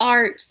teach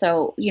art,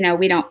 so,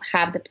 we don't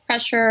have the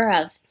pressure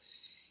of,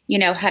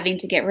 having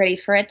to get ready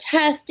for a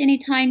test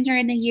anytime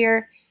during the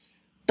year,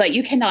 but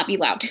you cannot be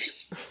loud.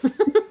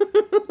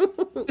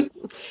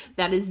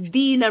 That is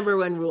the number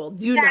one rule.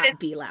 Do not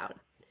be loud.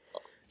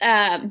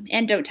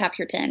 And don't tap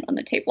your pen on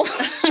the table.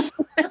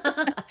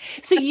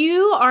 So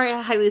you are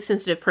a highly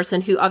sensitive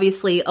person who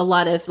obviously a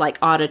lot of like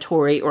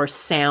auditory or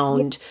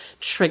sound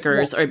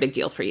triggers are a big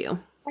deal for you.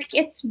 Like,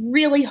 it's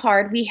really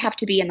hard. We have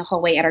to be in the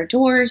hallway at our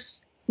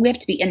doors.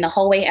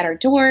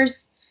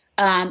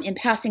 In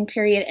passing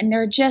period. And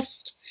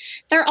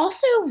they're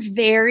also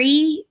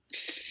very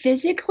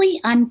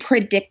physically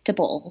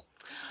unpredictable.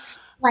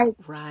 Like,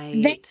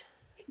 right.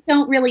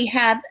 don't really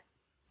have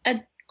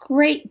a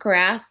great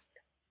grasp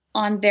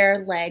on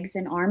their legs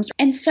and arms.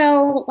 And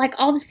so like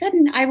all of a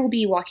sudden I will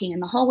be walking in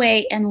the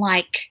hallway and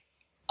like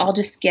I'll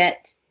just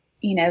get,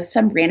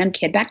 some random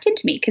kid backed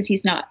into me because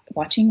he's not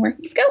watching where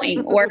he's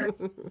going. Or,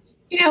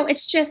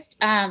 it's just,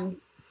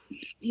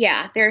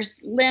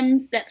 there's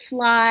limbs that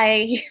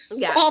fly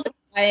all the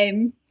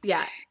time.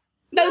 Yeah.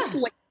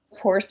 Mostly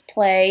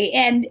horseplay.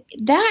 And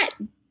that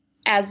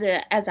as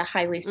a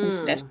highly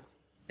sensitive,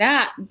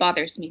 that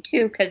bothers me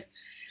too, because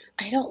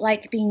I don't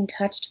like being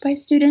touched by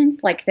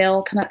students. Like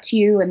they'll come up to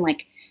you and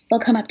like, they'll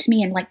come up to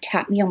me and like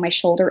tap me on my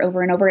shoulder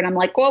over and over. And I'm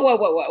like, whoa, whoa,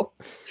 whoa, whoa.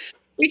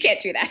 We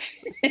can't do that.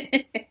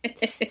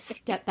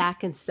 Step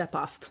back and step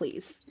off,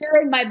 please.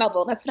 You're in my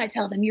bubble. That's what I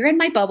tell them. You're in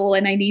my bubble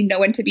and I need no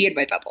one to be in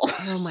my bubble.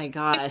 Oh my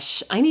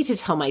gosh. I need to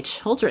tell my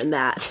children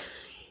that.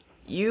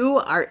 You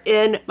are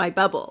in my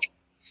bubble.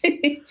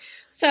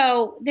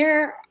 So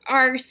there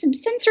are some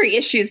sensory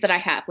issues that I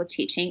have with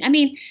teaching. I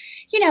mean,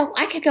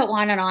 I could go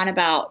on and on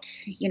about,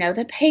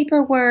 the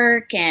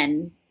paperwork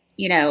and,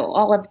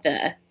 all of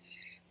the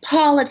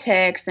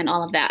politics and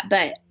all of that.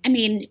 But I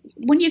mean,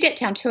 when you get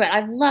down to it,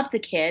 I love the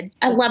kids.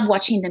 I love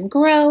watching them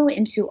grow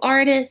into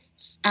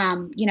artists. I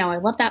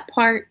love that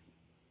part.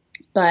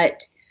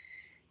 But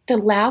the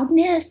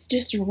loudness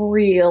just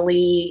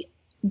really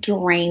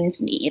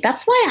drains me.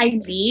 That's why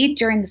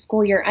during the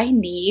school year, I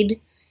need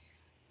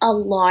a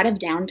lot of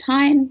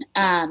downtime.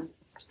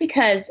 Just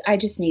because I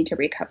just need to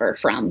recover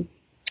from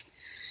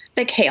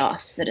the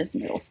chaos that is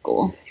middle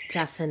school.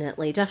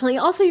 Definitely.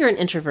 Also, you're an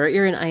introvert.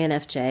 You're an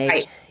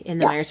INFJ in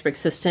the Myers-Briggs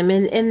system.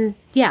 And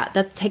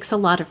that takes a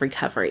lot of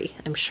recovery,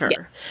 I'm sure.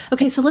 Yeah.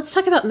 Okay, so let's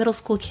talk about middle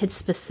school kids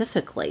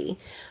specifically.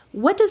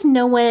 What does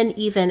no one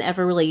even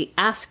ever really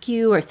ask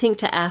you or think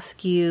to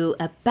ask you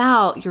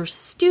about your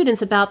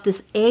students, about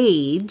this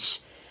age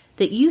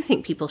that you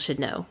think people should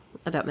know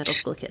about middle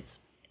school kids?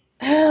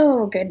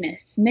 Oh,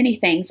 goodness. Many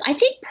things. I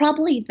think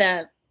probably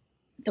the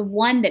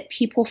one that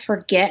people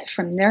forget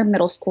from their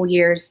middle school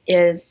years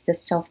is the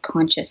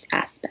self-conscious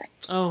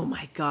aspect. Oh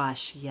my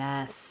gosh,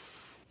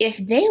 yes. If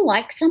they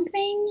like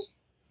something,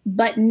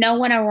 but no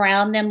one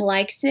around them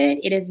likes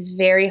it, it is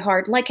very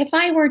hard. Like if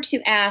I were to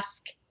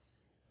ask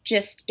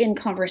just in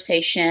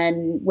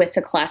conversation with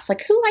the class,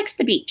 like who likes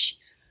the beach?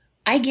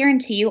 I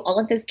guarantee you all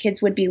of those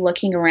kids would be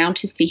looking around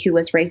to see who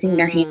was raising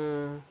their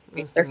hand.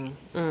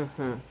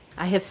 Mm-hmm.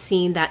 I have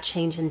seen that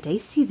change in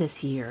Daisy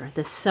this year.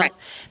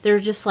 They're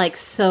just like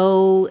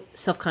so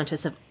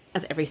self-conscious of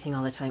everything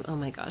all the time. Oh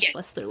my gosh,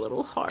 bless their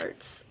little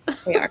hearts.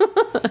 They are.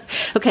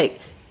 Okay,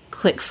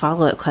 quick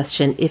follow-up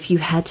question. If you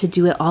had to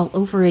do it all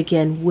over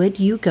again, would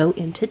you go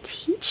into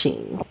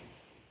teaching?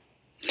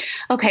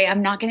 Okay,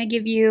 I'm not going to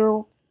give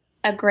you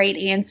a great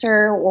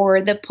answer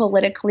or the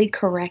politically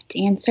correct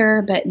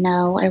answer, but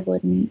no, I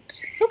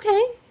wouldn't.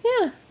 Okay.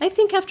 Yeah, I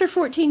think after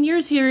 14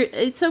 years,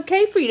 it's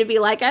okay for you to be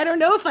like, I don't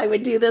know if I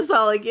would do this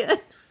all again.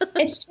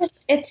 It's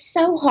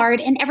so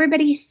hard. And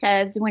everybody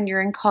says when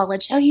you're in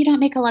college, oh, you don't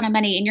make a lot of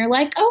money. And you're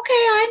like, okay,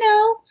 I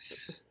know.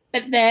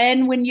 But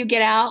then when you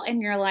get out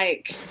and you're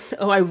like,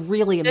 oh, I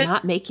really am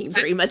not making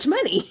very much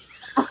money.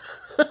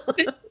 This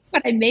is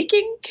what I'm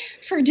making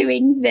for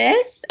doing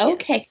this?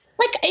 Okay. Yes.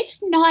 Like,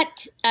 it's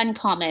not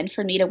uncommon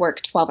for me to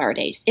work 12-hour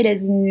days. It is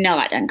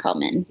not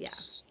uncommon. Yeah.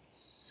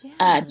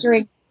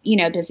 During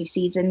busy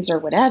seasons or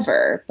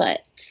whatever.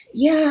 But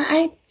yeah,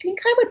 I think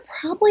I would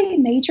probably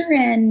major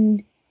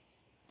in,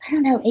 I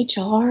don't know,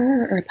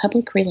 HR or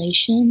public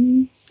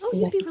relations. Oh,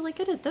 you'd be really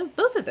good at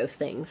both of those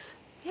things.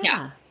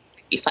 Yeah.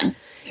 It'd be fun.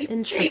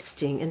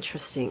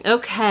 Interesting.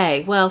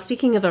 Okay. Well,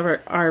 speaking of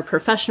our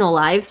professional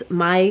lives,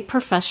 my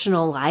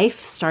professional life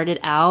started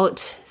out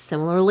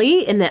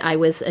similarly in that I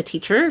was a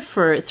teacher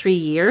for 3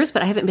 years,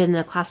 but I haven't been in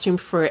the classroom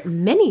for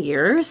many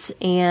years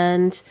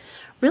and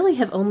really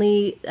have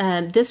only,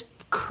 this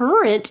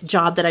current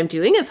job that I'm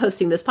doing of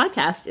hosting this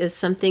podcast is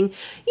something,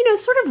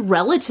 sort of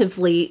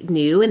relatively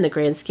new in the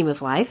grand scheme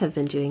of life. I've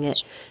been doing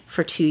it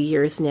for 2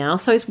 years now.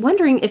 So I was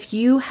wondering if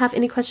you have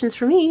any questions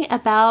for me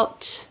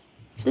about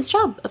this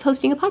job of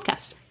hosting a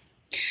podcast.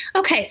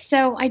 Okay,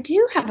 so I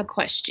do have a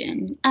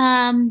question.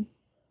 When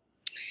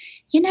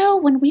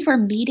we were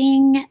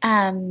meeting,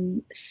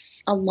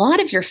 a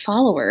lot of your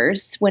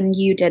followers when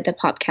you did the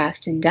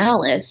podcast in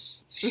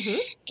Dallas,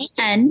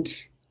 and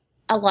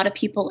a lot of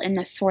people in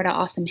the Sorta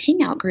Awesome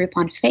Hangout group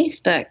on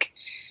Facebook,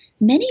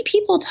 many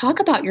people talk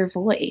about your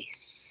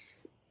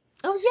voice.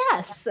 Oh,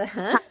 yes.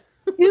 How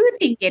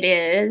soothing it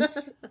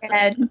is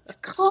and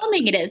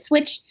calming it is,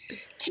 which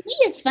to me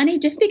is funny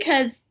just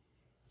because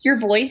your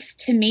voice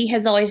to me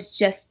has always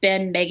just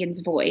been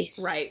Megan's voice.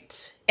 Right.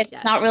 It's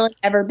not really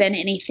ever been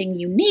anything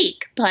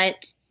unique,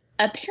 but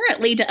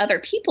apparently to other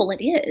people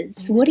it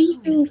is. What do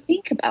you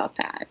think about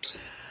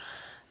that?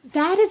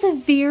 That is a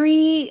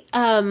very...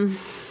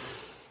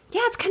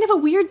 it's kind of a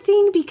weird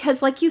thing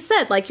because like you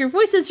said, like your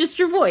voice is just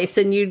your voice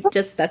and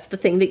that's the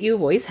thing that you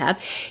always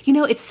have.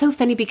 It's so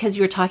funny because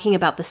you were talking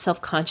about the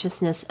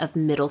self-consciousness of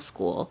middle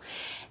school.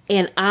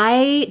 And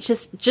I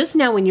just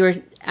now when you were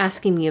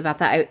asking me about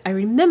that, I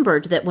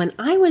remembered that when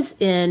I was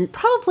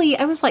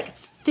I was like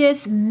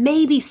 5th,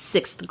 maybe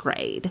 6th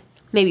grade.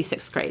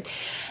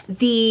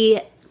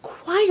 The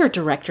choir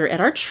director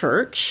at our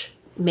church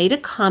made a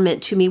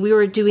comment to me. We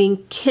were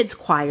doing kids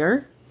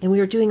choir, and we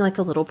were doing like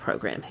a little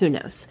program. Who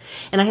knows?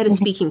 And I had a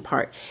speaking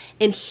part.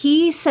 And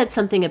he said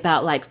something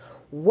about like,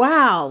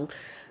 wow,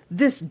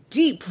 this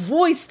deep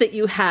voice that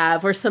you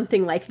have, or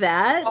something like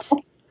that.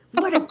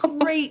 What a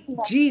great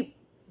deep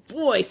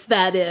voice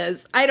that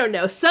is. I don't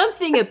know.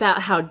 Something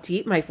about how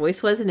deep my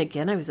voice was. And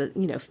again, I was,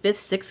 5th,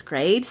 6th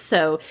grade.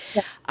 So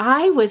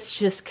I was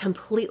just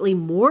completely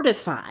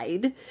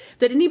mortified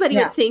that anybody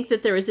would think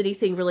that there was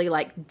anything really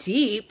like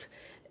deep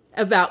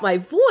about my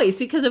voice,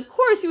 because of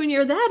course when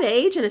you're that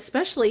age, and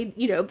especially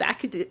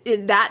back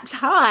in that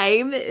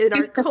time in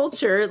our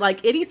culture,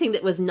 like anything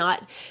that was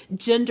not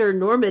gender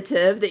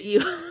normative that you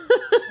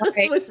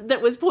that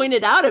was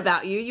pointed out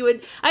about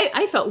you,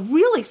 I felt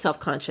really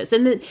self-conscious.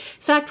 And in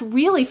fact,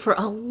 really for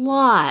a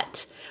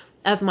lot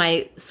of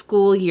my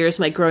school years,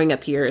 my growing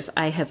up years,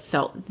 I have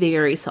felt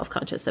very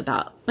self-conscious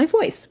about my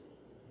voice.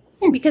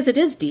 Because it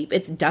is deep.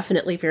 It's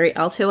definitely very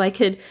alto. I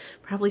could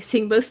probably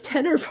sing most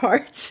tenor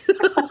parts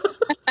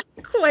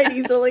quite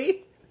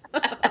easily,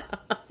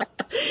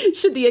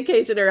 should the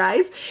occasion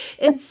arise.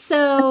 And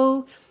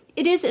so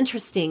it is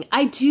interesting.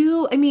 I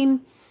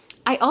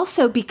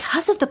also,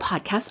 because of the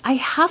podcast, I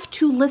have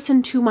to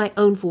listen to my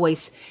own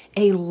voice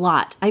a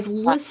lot. I've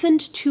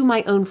listened to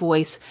my own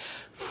voice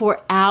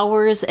for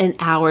hours and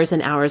hours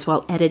and hours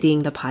while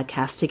editing the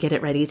podcast to get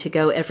it ready to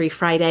go every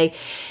Friday.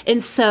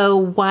 And so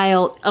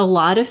while a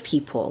lot of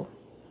people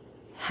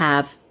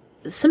have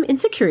some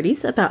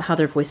insecurities about how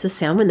their voices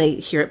sound when they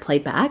hear it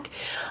played back,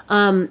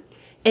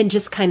 and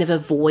just kind of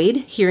avoid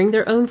hearing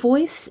their own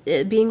voice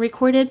being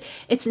recorded,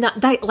 it's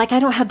not that, like, I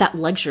don't have that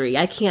luxury.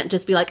 I can't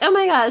just be like, oh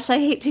my gosh, I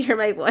hate to hear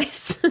my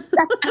voice.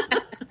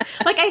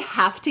 Like, I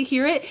have to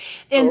hear it.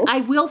 And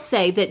I will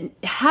say that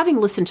having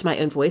listened to my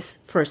own voice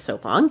for so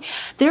long,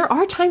 there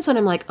are times when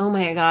I'm like, oh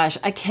my gosh,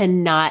 I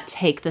cannot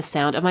take the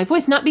sound of my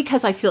voice. Not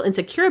because I feel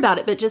insecure about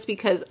it, but just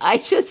because I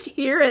just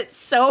hear it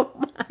so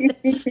much.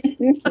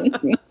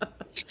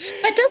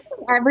 But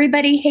doesn't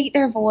everybody hate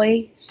their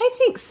voice? I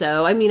think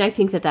so. I mean, I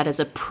think that is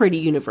a pretty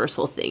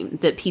universal thing,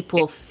 that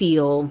people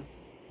feel,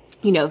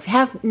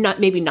 have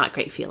maybe not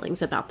great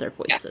feelings about their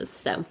voices.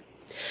 So,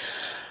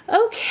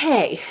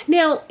 okay.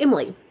 Now,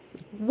 Emily,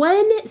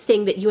 one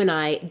thing that you and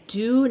I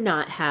do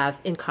not have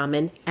in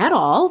common at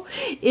all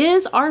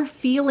is our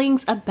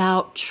feelings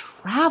about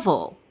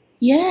travel.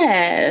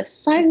 Yes,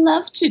 I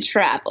love to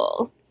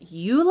travel.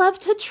 You love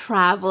to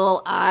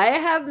travel. I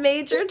have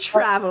major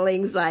travel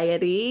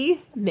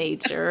anxiety.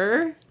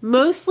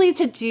 Mostly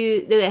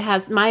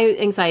my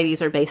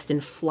anxieties are based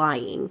in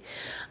flying.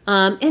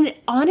 And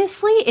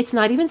honestly, it's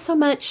not even so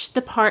much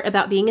the part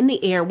about being in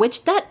the air,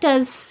 which that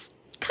does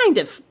kind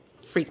of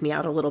freak me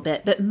out a little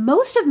bit. But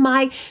most of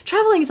my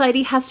travel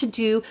anxiety has to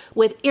do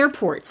with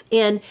airports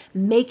and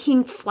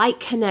making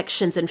flight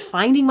connections and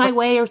finding my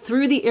way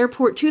through the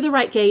airport to the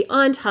right gate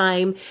on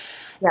time.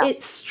 Yeah.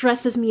 It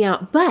stresses me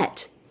out.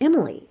 But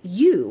Emily,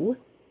 you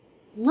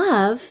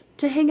love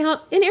to hang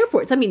out in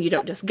airports. I mean, you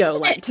don't just go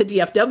like to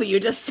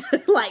DFW, just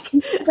like.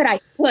 But I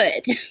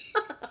could,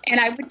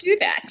 and I would do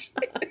that.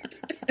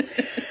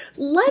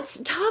 Let's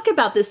talk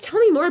about this. Tell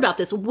me more about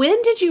this.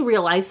 When did you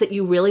realize that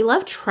you really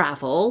love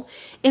travel,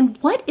 and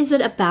what is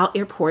it about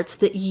airports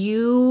that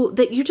you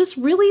just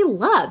really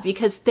love?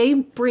 Because they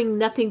bring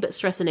nothing but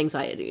stress and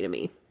anxiety to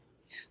me.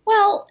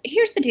 Well,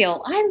 here's the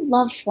deal. I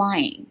love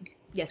flying.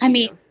 Yes,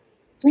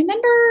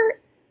 remember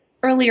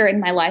earlier in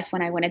my life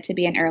when I wanted to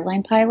be an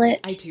airline pilot?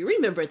 I do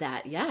remember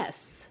that,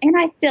 yes. And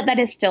that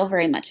is still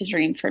very much a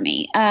dream for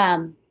me.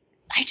 I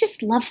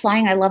just love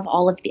flying. I love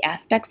all of the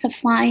aspects of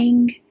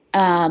flying.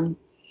 And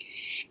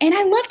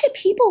I love to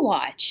people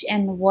watch.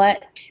 And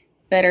what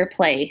better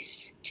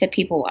place to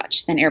people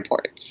watch than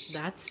airports?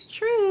 That's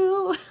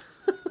true.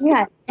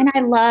 Yeah. And I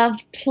love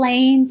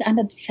planes. I'm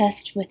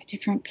obsessed with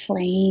different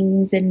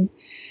planes, and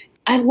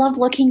I love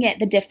looking at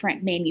the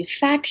different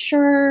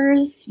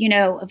manufacturers,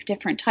 of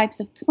different types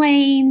of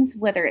planes,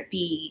 whether it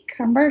be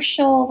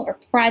commercial or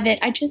private.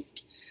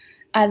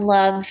 I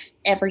love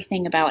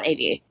everything about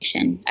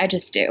aviation. I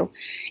just do.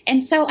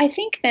 And so I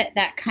think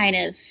that kind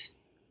of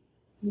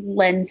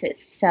lends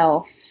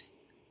itself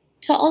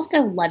to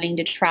also loving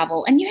to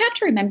travel. And you have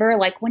to remember,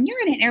 like, when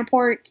you're in an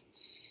airport,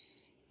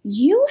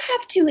 you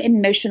have to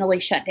emotionally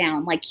shut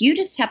down. Like, you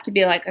just have to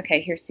be like, okay,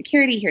 here's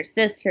security, here's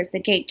this, here's the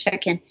gate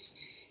check-in.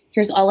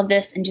 Here's all of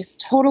this, and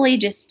just totally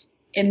just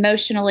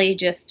emotionally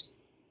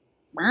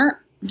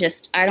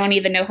I don't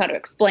even know how to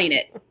explain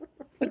it.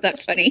 Was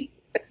that funny?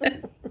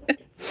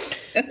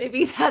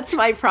 Maybe that's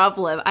my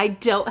problem. I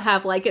don't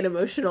have like an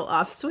emotional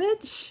off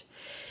switch.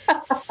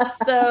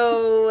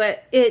 So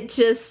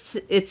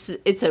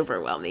it's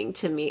overwhelming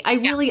to me.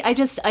 I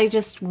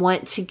just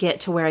want to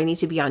get to where I need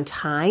to be on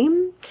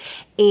time.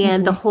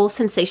 And the whole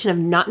sensation of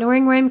not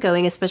knowing where I'm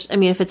going,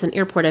 especially, if it's an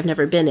airport I've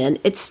never been in,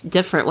 it's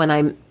different when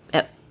I'm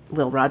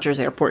Will Rogers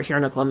Airport here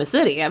in Oklahoma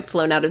City. I've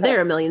flown out of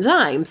there a million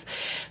times.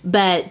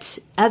 But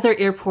other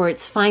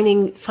airports,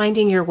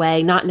 finding your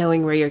way, not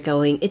knowing where you're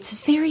going, it's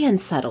very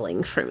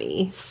unsettling for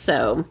me.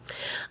 So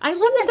I love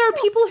that there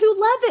are people who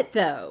love it,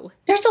 though.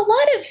 There's a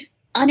lot of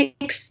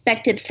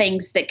unexpected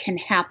things that can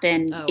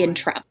happen in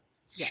travel.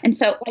 Yes. And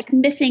so like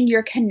missing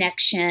your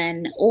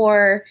connection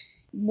or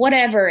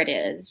whatever it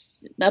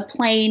is, a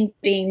plane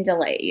being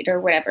delayed or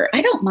whatever.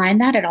 I don't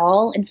mind that at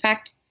all. In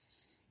fact,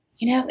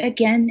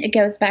 again, it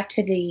goes back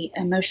to the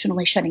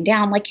emotionally shutting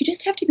down. Like you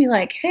just have to be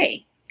like,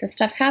 hey, this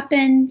stuff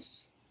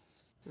happens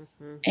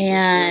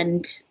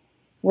and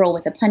roll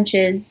with the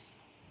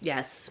punches.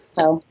 Yes.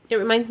 So it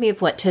reminds me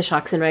of what Tish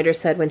Oxenreider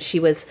said when she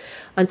was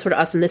on Sort of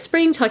Awesome this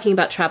spring talking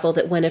about travel,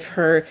 that one of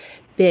her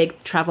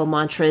big travel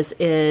mantras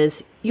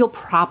is you'll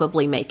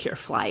probably make your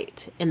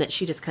flight, and that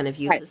she just kind of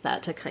uses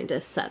that to kind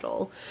of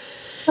settle.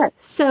 Right.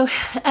 So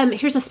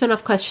here's a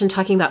spinoff question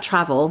talking about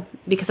travel,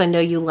 because I know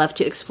you love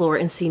to explore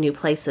and see new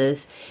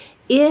places.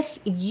 If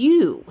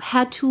you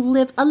had to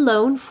live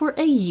alone for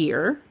a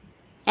year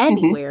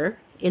anywhere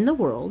in the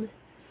world,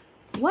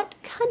 what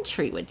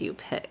country would you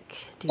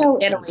pick?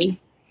 Italy,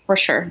 for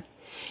sure.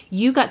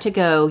 You got to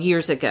go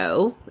years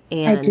ago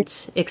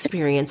and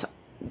experience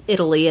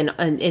Italy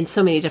in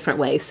so many different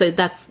ways. So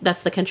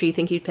that's the country you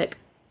think you'd pick?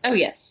 Oh,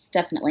 yes,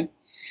 definitely.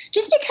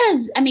 Just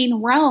because,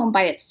 Rome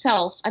by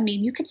itself,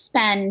 you could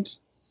spend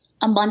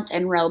a month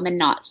in Rome and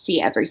not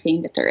see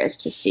everything that there is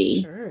to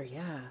see. Sure,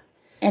 yeah.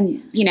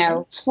 And,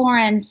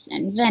 Florence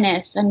and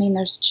Venice,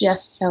 there's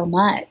just so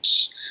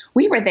much.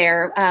 We were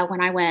there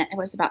when I went, it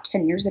was about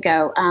 10 years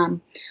ago.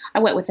 I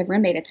went with a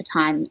roommate at the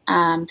time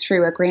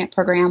through a grant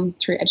program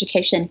through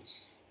education.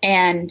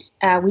 And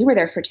we were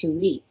there for 2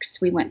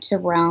 weeks. We went to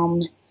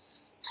Rome,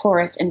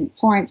 Florence,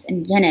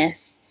 and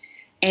Venice.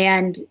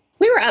 And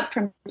we were up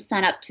from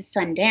sun up to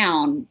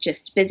sundown,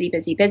 just busy,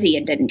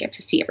 and didn't get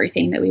to see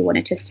everything that we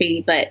wanted to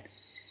see. But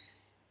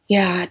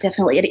yeah,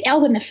 definitely.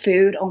 And the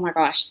food, oh my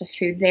gosh, the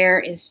food there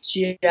is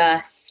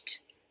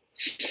just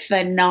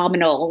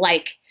phenomenal.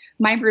 Like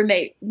my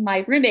roommate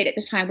at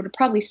the time would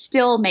probably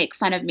still make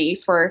fun of me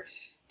for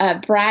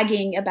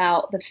bragging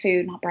about the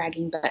food, not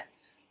bragging, but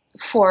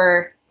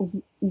for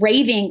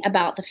raving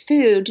about the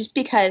food, just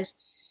because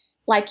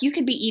like you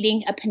could be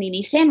eating a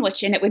panini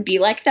sandwich and it would be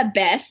like the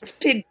best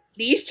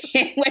panini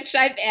sandwich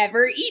I've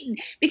ever eaten,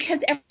 because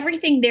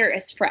everything there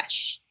is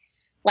fresh.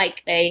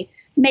 Like they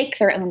make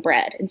their own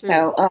bread. And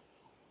so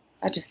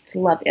I just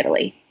love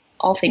Italy,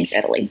 all things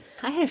Italy.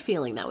 I had a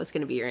feeling that was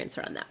going to be your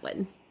answer on that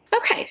one.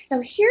 Okay,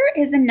 so here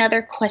is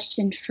another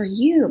question for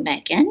you,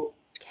 Megan.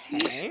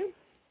 Okay.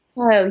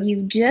 So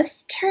you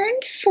just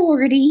turned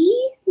 40.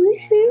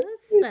 Woohoo.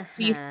 Yes,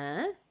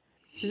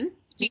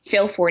 do you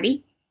feel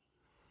 40?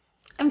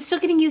 I'm still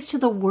getting used to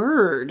the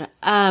word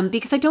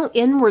because I don't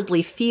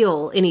inwardly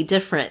feel any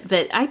different,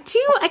 but I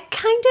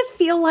kind of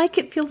feel like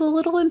it feels a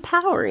little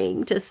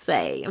empowering to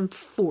say I'm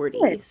 40.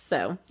 Good.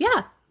 So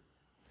yeah,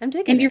 I'm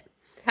digging and you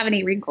have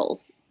any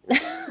wrinkles?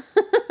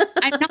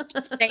 I'm not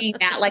just saying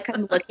that, like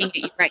I'm looking at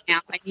you right now,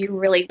 and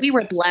we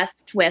were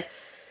blessed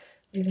with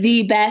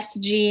the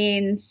best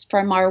genes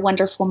from our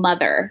wonderful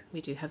mother. We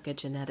do have good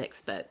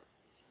genetics, but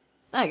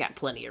I got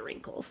plenty of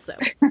wrinkles, so.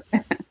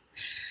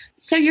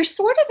 So you're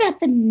sort of at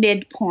the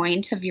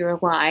midpoint of your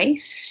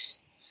life,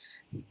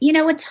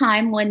 a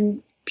time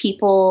when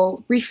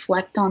people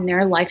reflect on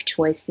their life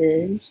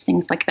choices,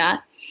 things like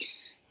that.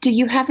 Do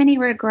you have any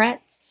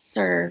regrets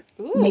or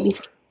maybe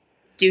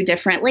do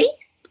differently?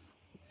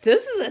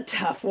 This is a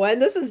tough one.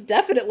 This is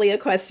definitely a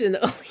question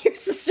that only your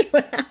sister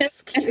would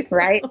ask you.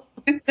 Right?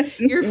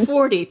 You're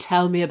 40.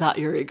 Tell me about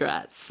your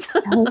regrets.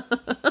 Tell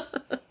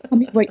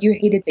me what you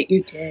hated that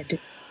you did.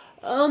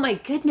 Oh my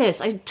goodness.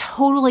 I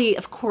totally,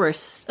 of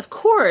course,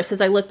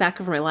 as I look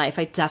back over my life,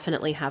 I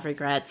definitely have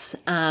regrets.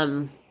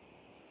 Some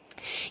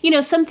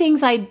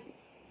things I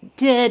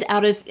did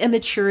out of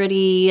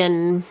immaturity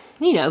and,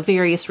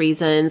 various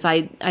reasons.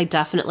 I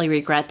definitely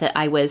regret that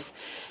I was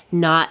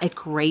not a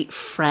great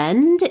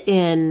friend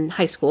in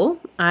high school.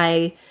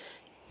 I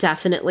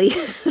definitely,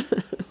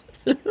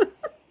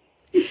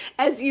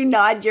 as you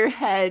nod your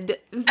head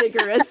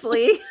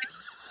vigorously.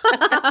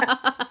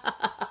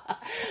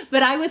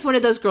 But I was one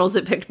of those girls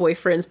that picked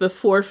boyfriends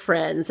before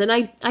friends. And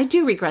I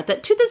do regret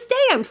that. To this day,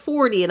 I'm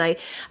 40. And I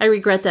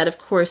regret that. Of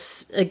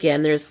course,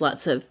 again, there's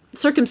lots of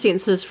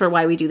circumstances for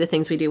why we do the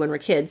things we do when we're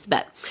kids.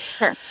 But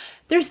sure.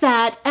 There's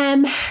that.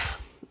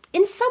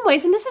 In some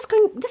ways, and this is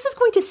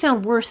going to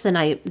sound worse than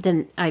I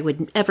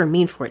would ever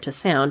mean for it to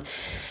sound.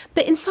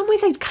 But in some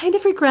ways, I kind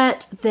of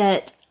regret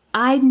that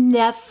I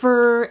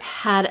never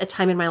had a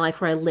time in my life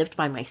where I lived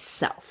by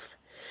myself.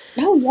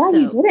 Oh, yeah,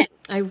 you didn't.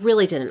 I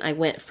really didn't. I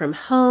went from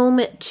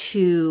home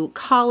to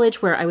college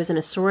where I was in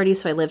a sorority.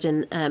 So I lived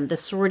in the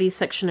sorority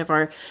section of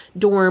our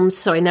dorms.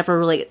 So I never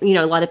really,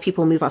 a lot of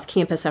people move off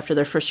campus after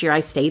their first year. I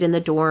stayed in the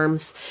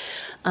dorms.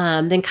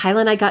 Then Kyla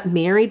and I got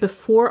married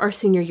before our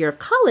senior year of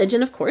college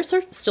and, of course,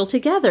 are still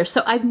together.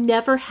 So I've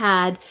never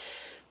had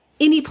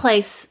any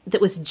place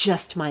that was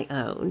just my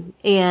own.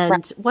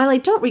 And while I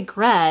don't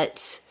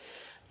regret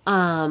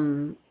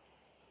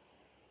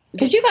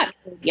Because you got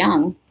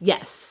young.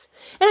 Yes.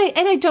 And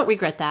I don't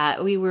regret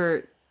that. We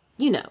were,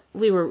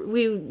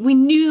 we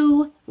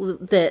knew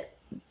that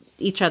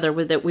each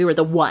other, that we were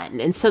the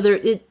one. And so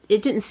it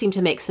didn't seem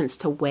to make sense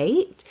to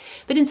wait.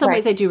 But in some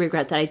ways I do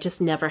regret that I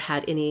just never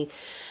had any,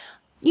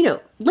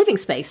 living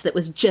space that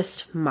was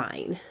just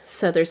mine.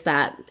 So there's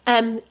that.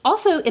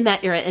 Also in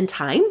that era and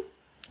time,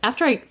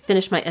 after I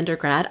finished my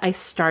undergrad, I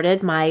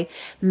started my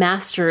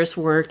master's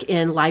work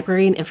in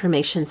library and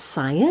information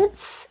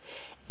science.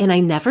 And I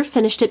never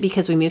finished it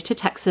because we moved to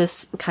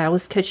Texas. Kyle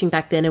was coaching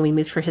back then and we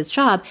moved for his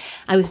job.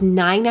 I was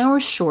 9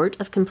 hours short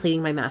of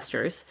completing my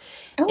master's.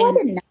 Oh, I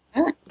didn't know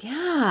that.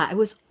 Yeah, I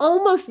was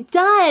almost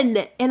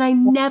done and I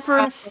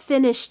never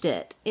finished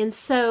it. And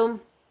so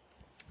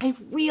I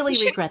really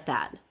regret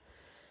that.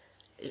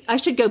 I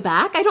should go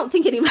back. I don't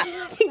think I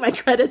think my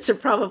credits are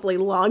probably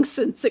long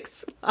since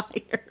expired.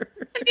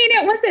 I mean,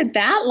 it wasn't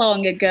that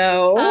long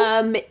ago.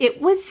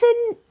 It was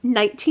in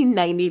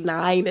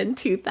 1999 and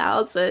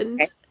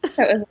 2000. Okay.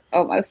 That was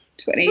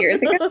almost 20 years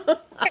ago.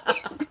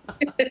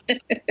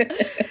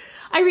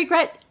 I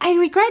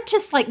regret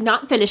just like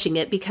not finishing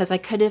it because I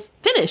could have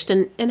finished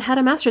and had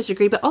a master's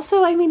degree. But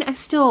also, I mean, there's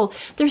still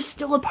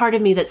a part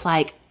of me that's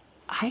like,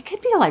 I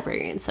could be a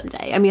librarian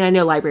someday. I mean, I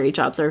know library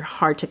jobs are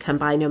hard to come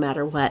by no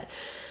matter what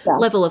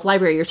level of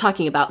library you're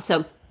talking about.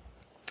 So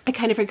I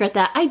kind of regret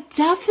that. I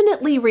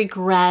definitely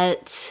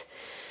regret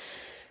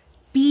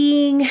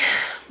being,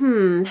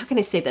 how can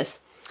I say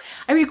this?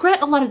 I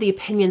regret a lot of the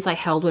opinions I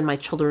held when my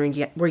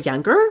children were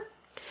younger.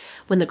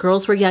 When the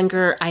girls were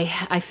younger,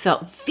 I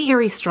felt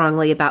very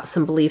strongly about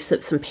some beliefs,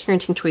 that some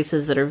parenting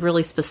choices that are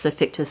really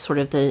specific to sort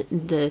of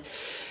the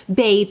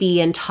baby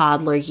and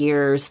toddler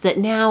years, that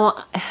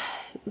now,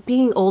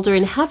 being older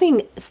and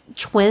having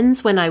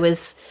twins when I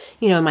was,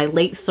 in my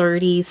late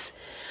 30s,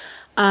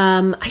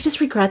 I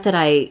just regret that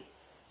I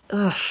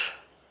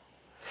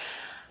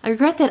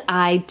regret that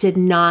I did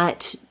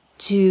not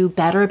do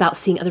better about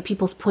seeing other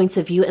people's points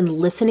of view and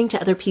listening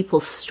to other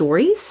people's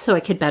stories so I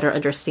could better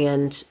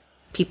understand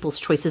people's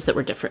choices that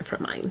were different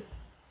from mine.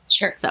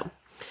 Sure. So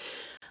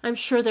I'm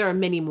sure there are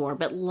many more,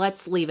 but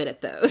let's leave it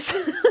at those.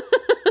 Those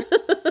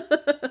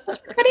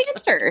were good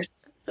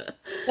answers.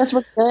 Those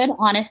were good,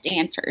 honest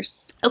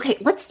answers. Okay,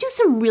 let's do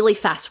some really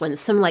fast ones,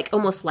 some like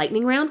almost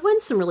lightning round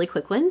ones, some really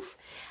quick ones.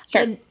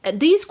 Sure. And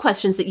these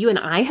questions that you and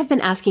I have been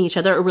asking each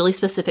other are really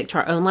specific to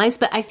our own lives,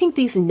 but I think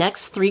these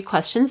next 3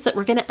 questions that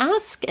we're going to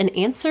ask and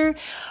answer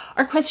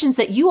are questions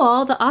that you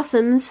all, the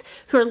awesomes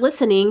who are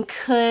listening,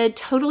 could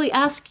totally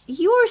ask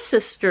your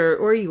sister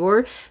or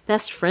your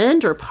best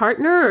friend or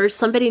partner or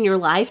somebody in your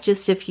life.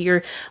 Just if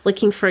you're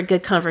looking for a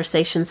good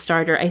conversation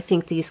starter, I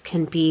think these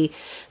can be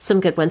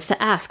some good ones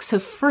to ask. So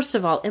first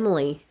of all,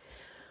 Emily,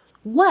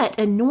 what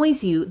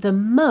annoys you the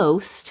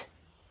most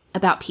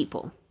about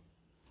people?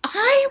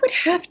 I would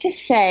have to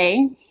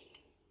say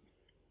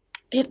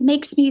it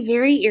makes me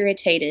very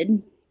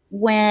irritated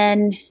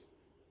when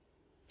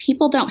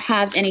people don't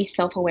have any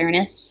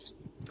self-awareness.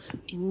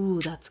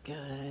 Ooh, that's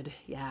good.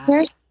 Yeah.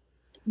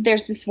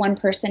 There's this one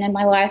person in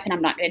my life, and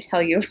I'm not going to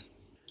tell you,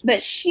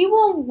 but she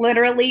will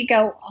literally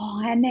go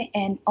on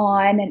and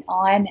on and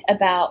on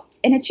about,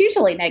 and it's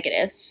usually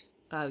negative.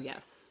 Oh,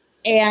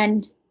 yes.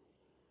 And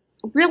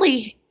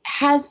really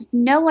has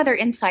no other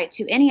insight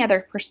to any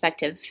other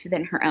perspective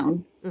than her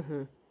own.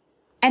 Mm-hmm.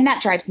 And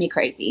that drives me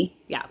crazy.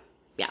 Yeah.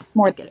 Yeah.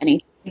 More than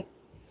anything.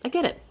 I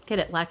get it.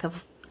 Lack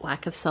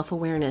of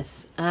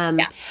self-awareness.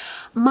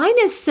 Mine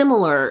is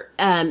similar,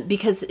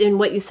 because in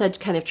what you said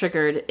kind of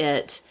triggered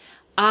it.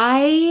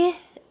 I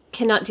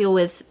cannot deal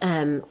with,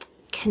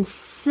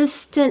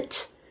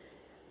 consistent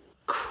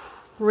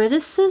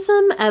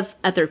criticism of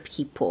other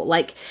people.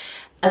 Like,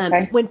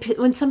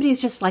 when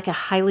somebody's just like a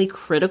highly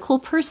critical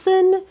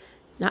person,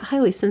 not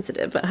highly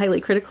sensitive, but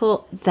highly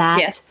critical,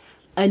 that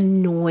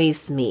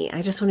annoys me.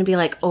 I just want to be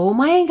like, oh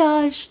my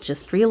gosh,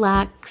 just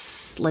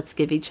relax. Let's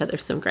give each other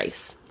some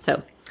grace.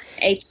 So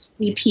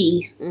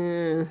HCP.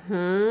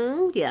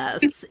 Mm-hmm.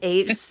 Yes.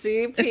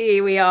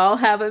 HCP. We all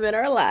have them in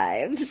our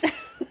lives.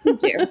 We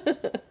do.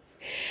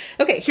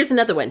 Okay. Here's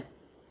another one.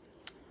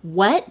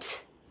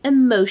 What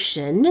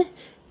emotion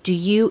do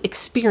you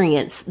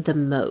experience the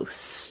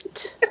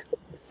most?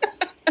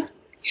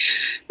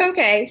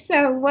 Okay.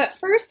 So what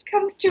first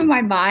comes to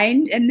my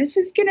mind, and this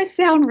is going to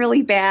sound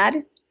really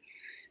bad,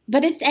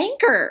 but it's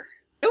anger.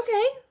 Okay.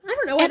 I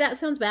don't know why that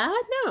sounds bad.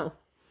 No.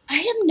 I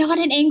am not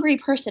an angry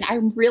person.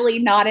 I'm really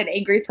not an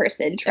angry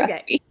person. Trust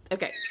me.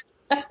 Okay.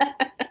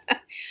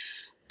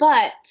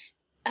 But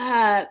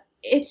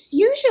it's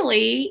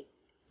usually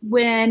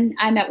when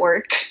I'm at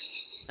work.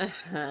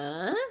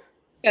 Uh-huh.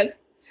 Because,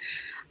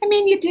 I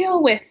mean, you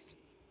deal with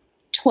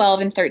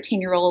 12 and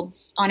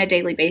 13-year-olds on a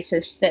daily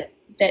basis that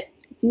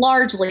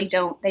largely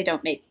don't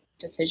make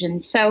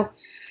decisions. So,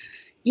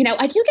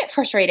 I do get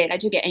frustrated. I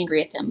do get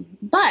angry at them.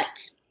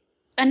 But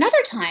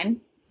another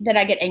time that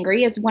I get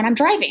angry is when I'm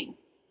driving.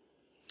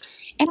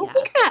 And I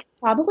think that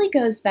probably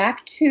goes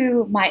back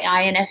to my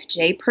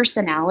INFJ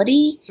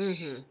personality,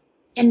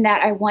 in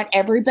that I want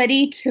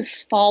everybody to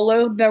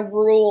follow the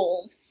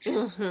rules.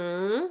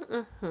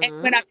 And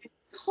when I'm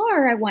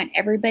car, I want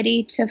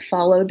everybody to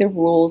follow the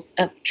rules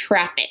of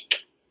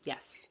traffic.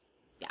 Yes.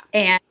 Yeah.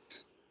 And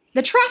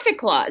the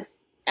traffic laws.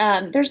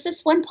 There's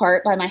this one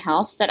part by my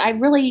house that I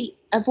really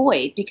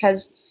avoid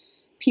because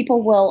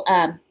people will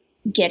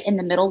get in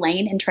the middle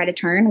lane and try to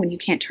turn when you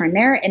can't turn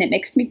there. And it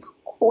makes me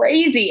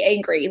crazy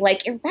angry,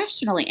 like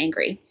irrationally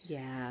angry.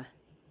 Yeah.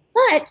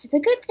 But the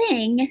good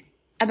thing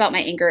about my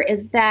anger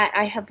is that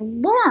I have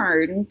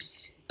learned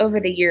over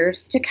the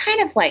years to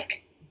kind of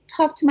like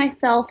talk to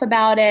myself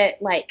about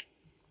it. Like,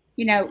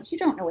 you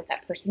don't know what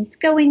that person's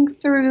going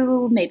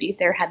through. Maybe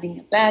they're having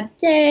a bad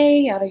day,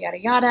 yada, yada,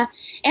 yada.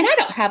 And I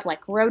don't have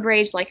like road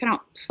rage. Like I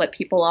don't flip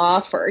people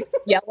off or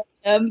yell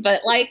at them,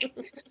 but like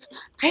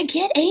I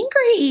get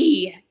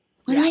angry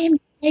when I am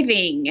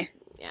driving.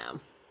 Yeah.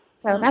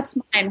 So that's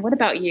mine. What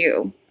about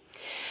you?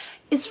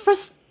 Is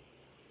frustration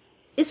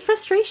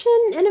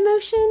an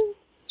emotion?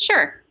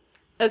 Sure.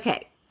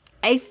 Okay.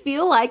 I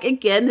feel like,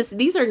 again,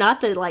 these are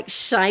not the like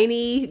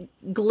shiny,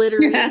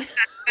 glittery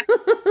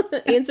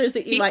answers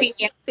that you might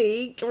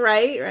think.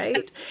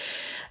 Right.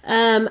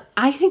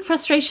 I think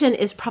frustration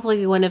is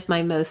probably one of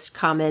my most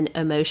common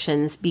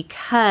emotions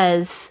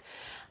because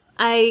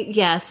I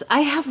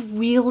have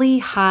really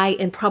high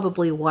and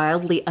probably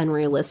wildly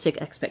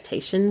unrealistic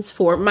expectations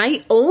for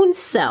my own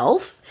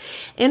self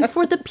and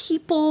for the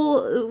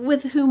people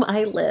with whom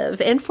I live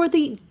and for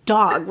the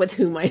dog with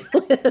whom I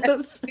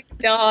live.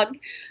 Dog.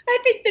 I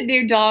think the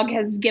new dog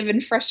has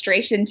given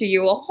frustration to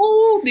you a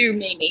whole new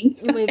meaning.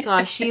 Oh my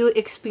gosh, you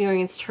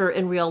experienced her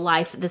in real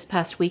life this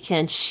past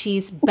weekend.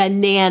 She's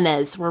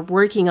bananas. We're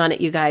working on it,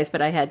 you guys,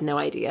 but I had no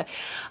idea.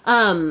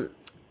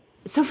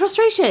 So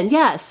frustration,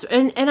 yes.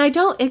 And I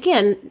don't,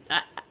 again,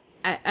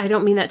 I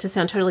don't mean that to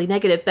sound totally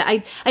negative, but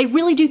I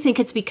really do think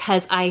it's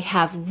because I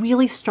have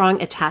really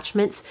strong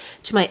attachments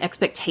to my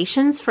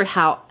expectations for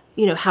how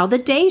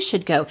the day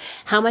should go,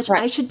 how much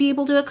I should be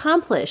able to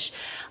accomplish,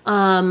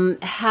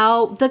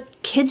 how the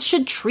kids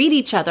should treat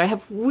each other. I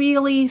have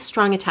really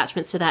strong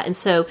attachments to that. And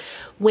so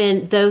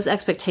when those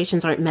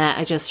expectations aren't met,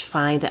 I just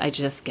find that I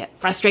just get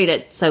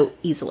frustrated so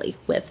easily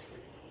with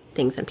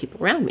things and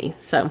people around me.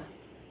 So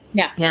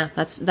yeah,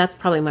 that's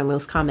probably my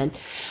most common.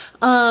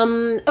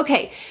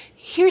 Okay,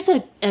 here's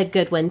a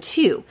good one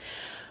too.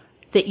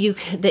 That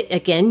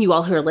again, you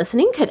all who are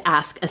listening could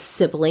ask a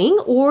sibling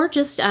or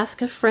just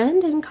ask a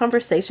friend in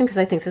conversation, because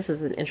I think this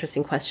is an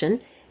interesting question.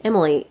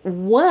 Emily,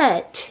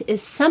 what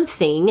is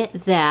something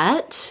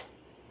that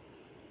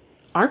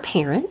our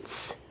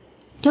parents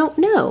don't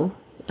know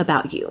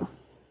about you?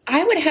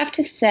 I would have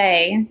to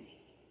say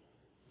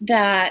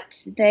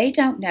that they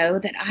don't know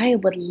that I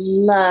would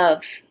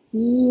love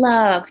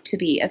to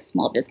be a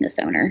small business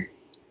owner.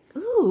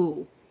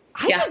 Ooh,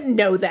 I didn't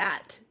know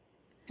that.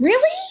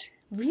 Really?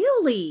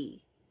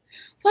 Really?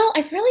 Well,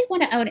 I really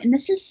want to own, and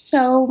this is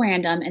so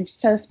random and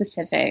so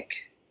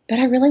specific, but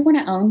I really want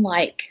to own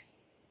like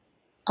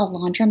a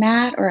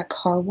laundromat or a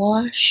car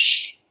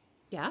wash.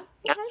 Yeah.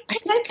 I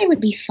think they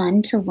would be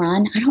fun to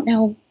run. I don't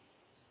know.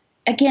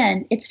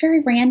 Again, it's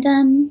very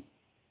random.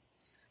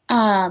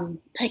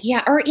 But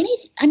yeah,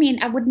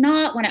 I would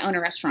not want to own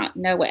a restaurant.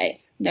 No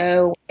way.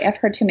 No, I've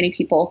heard too many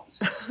people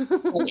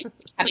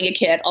having a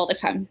kid all the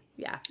time.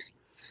 Yeah.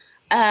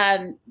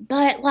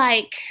 But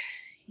like,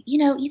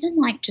 even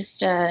like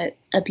just a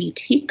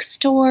boutique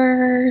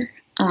store,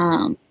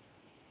 I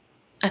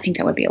think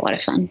that would be a lot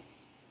of fun.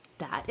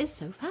 That is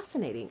so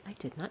fascinating. I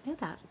did not know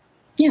that.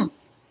 Yeah.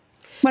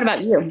 What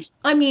about you?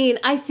 I mean,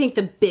 I think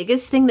the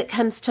biggest thing that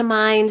comes to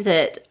mind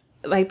that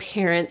our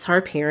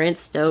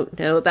parents don't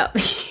know about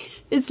me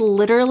is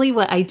literally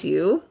what I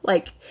do.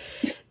 Like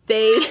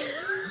they...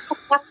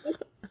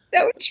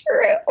 So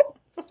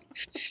true.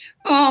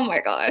 Oh my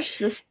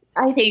gosh.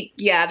 I think,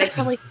 they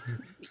probably,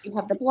 you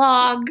have the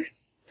blog.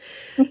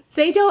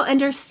 They don't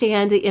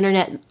understand the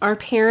internet. Our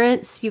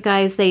parents, you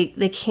guys, they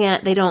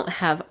don't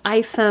have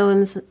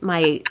iPhones.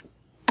 My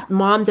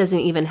mom doesn't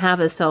even have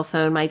a cell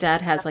phone. My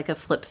dad has like a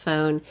flip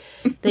phone.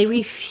 They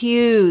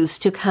refuse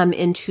to come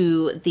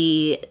into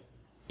the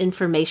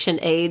information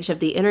age of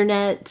the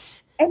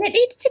internet. And it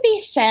needs to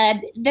be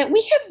said that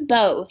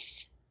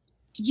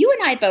you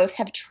and I both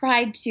have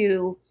tried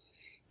to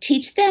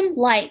teach them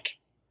like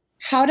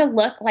how to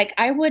look. Like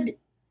I would,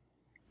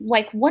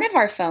 like one of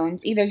our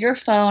phones, either your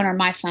phone or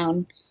my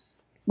phone,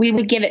 we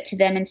would give it to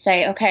them and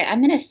say, okay,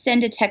 I'm going to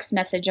send a text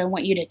message. I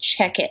want you to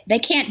check it. They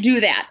can't do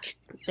that.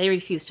 They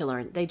refuse to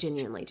learn. They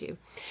genuinely do.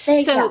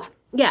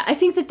 Yeah, I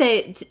think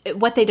that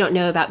what they don't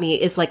know about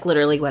me is like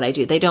literally what I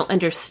do. They don't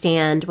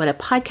understand what a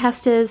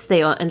podcast is. They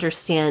don't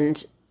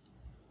understand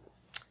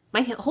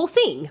my whole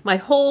thing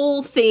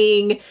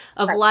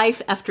of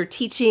life after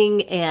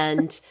teaching.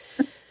 And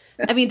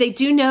I mean, they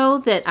do know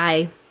that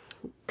I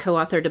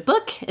co-authored a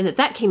book and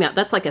that came out.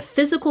 That's like a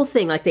physical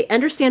thing. Like they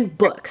understand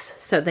books.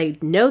 So they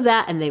know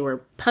that and they were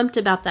pumped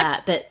about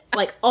that. But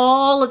like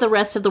all of the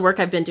rest of the work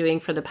I've been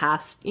doing for the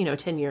past,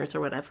 10 years or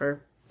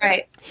whatever.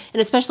 Right.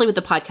 And especially with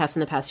the podcast in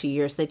the past few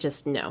years, they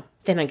just know.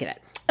 They don't get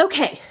it.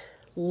 Okay.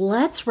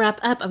 let's wrap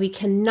up. We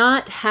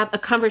cannot have a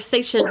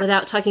conversation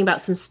without talking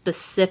about some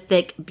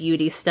specific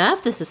beauty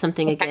stuff. This is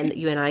something, again, that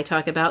you and I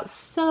talk about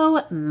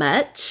so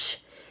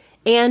much.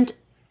 And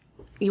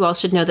you all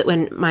should know that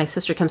when my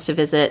sister comes to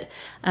visit,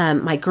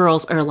 my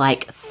girls are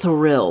like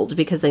thrilled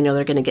because they know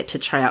they're going to get to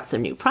try out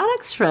some new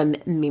products from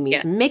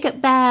Mimi's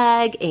makeup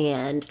bag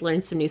and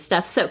learn some new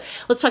stuff. So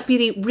let's talk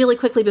beauty really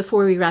quickly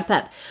before we wrap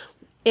up.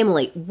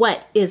 Emily,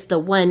 what is the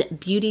one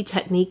beauty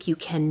technique you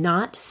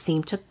cannot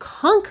seem to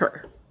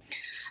conquer?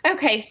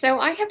 Okay, so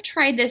I have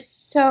tried this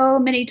so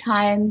many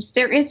times.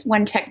 There is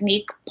one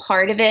technique,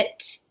 part of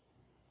it,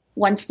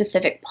 one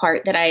specific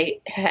part that I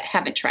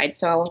haven't tried,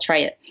 so I will try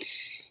it.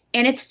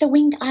 And it's the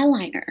winged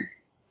eyeliner.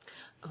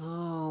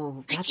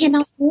 Oh, I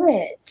cannot do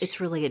it.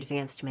 It's really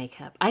advanced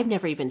makeup. I've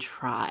never even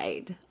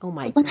tried. Oh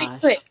my when gosh. I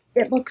do it,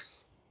 it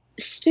looks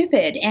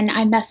stupid and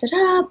I mess it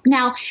up.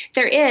 Now,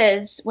 there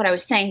is, what I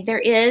was saying, there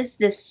is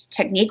this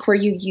technique where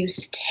you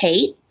use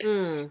tape,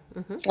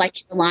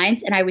 like your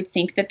lines, and I would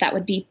think that that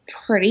would be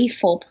pretty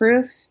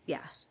foolproof.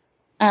 Yeah.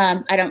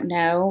 I don't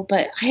know,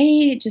 but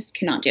I just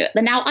cannot do it.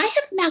 But now I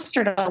have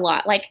mastered it a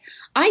lot. Like,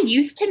 I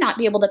used to not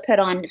be able to put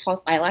on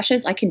false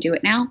eyelashes. I can do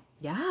it now.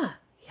 Yeah.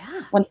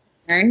 Once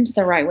I learned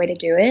the right way to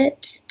do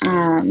it.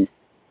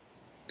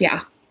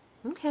 Yeah.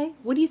 Okay.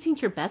 What do you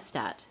think you're best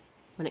at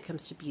when it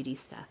comes to beauty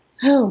stuff?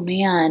 Oh,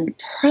 man.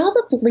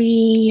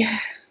 Probably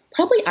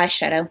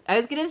eyeshadow. I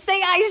was going to say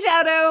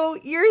eyeshadow.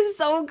 You're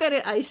so good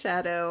at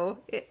eyeshadow.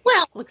 It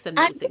looks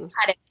amazing. I'm good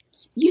at it.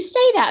 You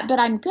say that, but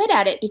I'm good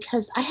at it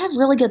because I have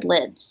really good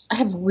lids. I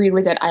have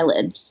really good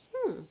eyelids.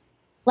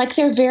 Like,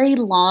 they're very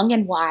long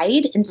and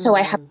wide, and so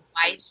I have a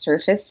wide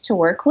surface to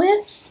work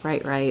with.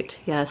 Right.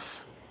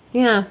 Yes.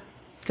 Yeah.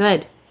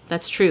 Good.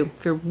 That's true.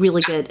 You're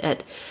really good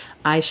at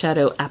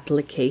eyeshadow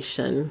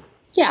application.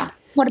 Yeah.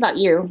 What about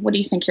you? What do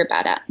you think you're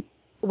bad at?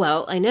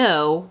 Well, I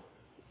know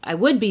I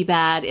would be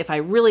bad if I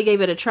really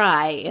gave it a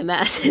try, and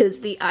that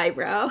is the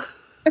eyebrow.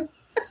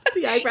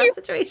 The eyebrow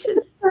situation.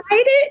 Tried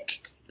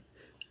it?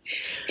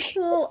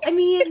 Well, I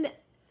mean,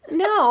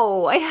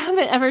 no, I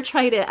haven't ever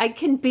tried it. I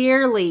can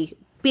barely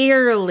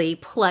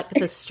pluck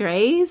the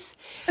strays.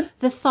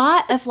 The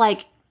thought of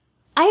like,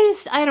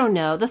 I don't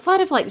know. The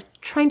thought of like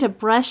trying to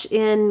brush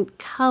in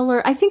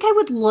color, I think I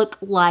would look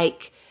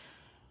like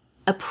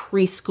a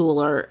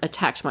preschooler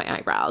attacked my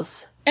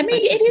eyebrows. I mean,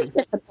 it is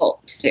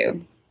difficult to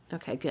do.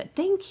 Okay, good.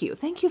 Thank you.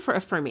 Thank you for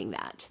affirming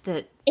that.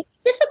 That it's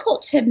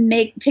difficult to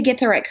get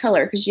the right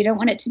color because you don't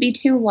want it to be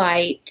too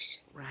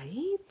light,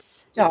 right?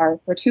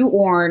 Dark or too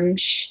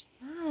orange.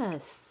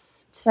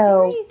 Yes.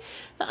 So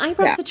the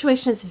eyebrow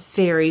situation is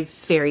very,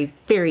 very,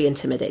 very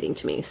intimidating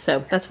to me.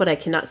 So that's what I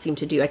cannot seem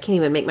to do. I can't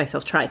even make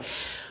myself try.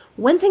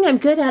 One thing I'm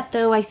good at,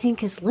 though, I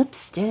think, is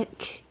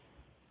lipstick.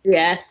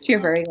 Yes, you're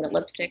very good at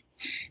lipstick.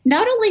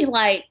 Not only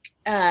like,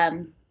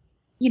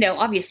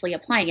 obviously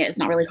applying it is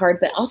not really hard,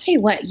 but I'll tell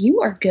you what,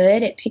 you are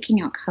good at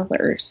picking out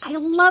colors. I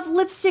love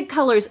lipstick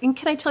colors. And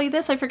can I tell you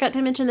this? I forgot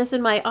to mention this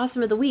in my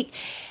Awesome of the Week.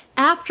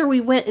 After we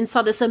went and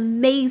saw this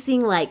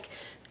amazing, like,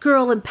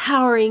 girl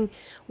empowering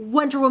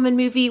Wonder Woman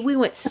movie, we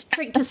went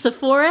straight to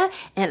Sephora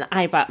and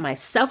I bought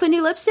myself a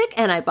new lipstick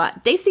and I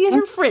bought Daisy and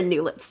her friend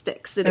new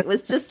lipsticks. And it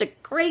was just a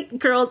great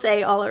girl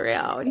day all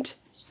around.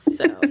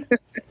 So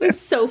it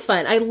was so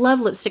fun. I love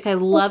lipstick. I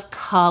love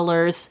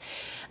colors.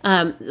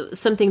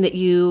 Something that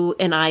you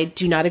and I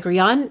do not agree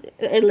on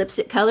in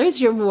lipstick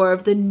colors. You're more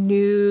of the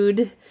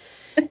nude,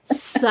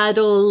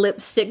 subtle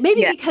lipstick.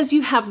 Maybe because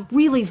you have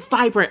really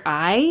vibrant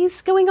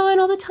eyes going on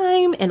all the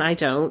time, and I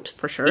don't,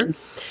 for sure.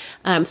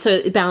 So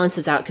it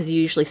balances out because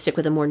you usually stick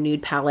with a more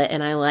nude palette,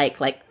 and I like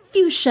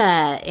fuchsia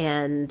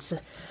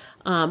and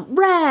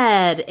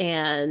red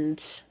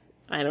and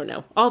I don't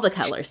know, all the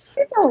colors.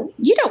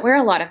 You don't wear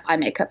a lot of eye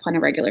makeup on a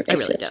regular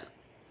basis. I really don't.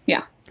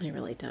 Yeah. I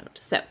really don't.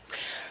 So,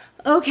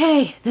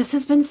 okay, this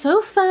has been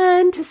so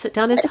fun to sit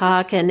down and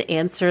talk and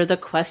answer the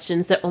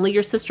questions that only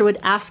your sister would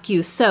ask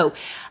you. So,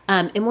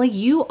 Emily,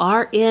 you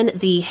are in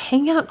the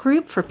Hangout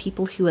group for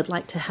people who would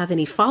like to have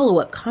any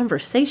follow-up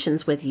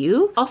conversations with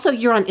you. Also,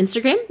 you're on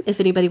Instagram, if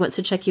anybody wants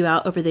to check you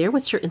out over there.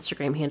 What's your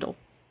Instagram handle?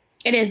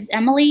 It is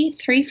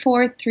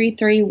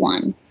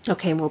Emily34331.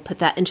 Okay, and we'll put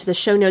that into the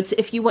show notes.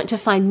 If you want to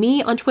find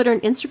me on Twitter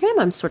and Instagram,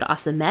 I'm Sorta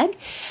Awesome Meg.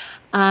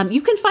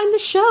 You can find the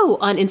show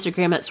on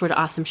Instagram at Sorta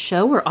Awesome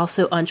Show. We're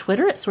also on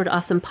Twitter at Sorta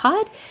Awesome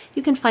Pod.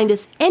 You can find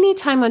us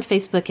anytime on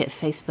Facebook at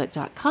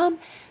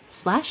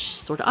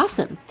facebook.com/Sorta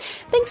Awesome.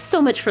 Thanks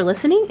so much for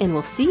listening, and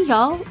we'll see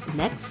y'all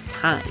next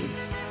time.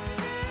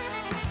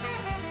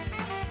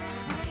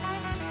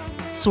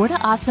 Sorta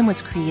Awesome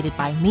was created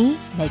by me,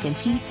 Megan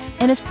Tietz,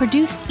 and is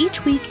produced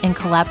each week in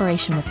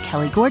collaboration with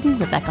Kelly Gordon,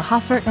 Rebecca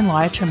Hoffer, and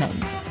Laura Tremaine.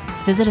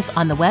 Visit us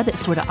on the web at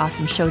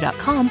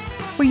sortaawesomeshow.com,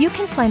 where you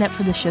can sign up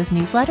for the show's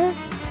newsletter,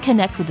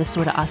 connect with the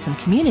Sorta Awesome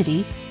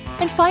community,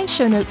 and find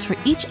show notes for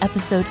each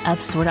episode of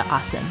Sorta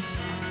Awesome.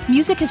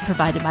 Music is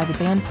provided by the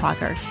band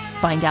Prager.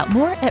 Find out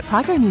more at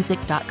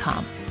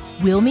pragermusic.com.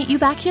 We'll meet you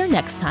back here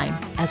next time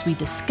as we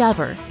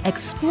discover,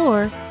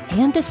 explore,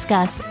 and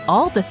discuss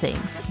all the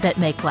things that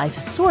make life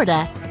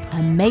sorta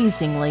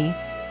amazingly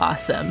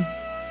awesome.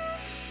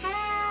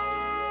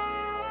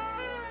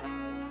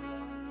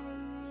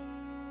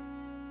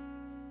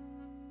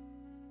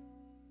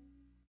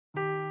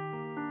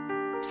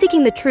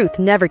 Seeking the truth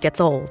never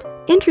gets old.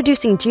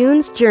 Introducing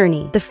June's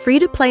Journey, the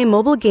free-to-play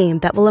mobile game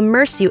that will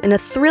immerse you in a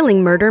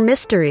thrilling murder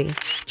mystery.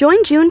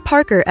 Join June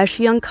Parker as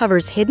she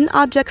uncovers hidden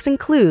objects and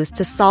clues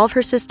to solve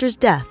her sister's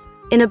death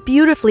in a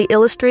beautifully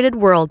illustrated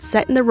world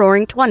set in the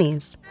Roaring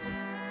 '20s.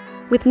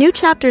 With new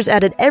chapters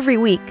added every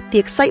week, the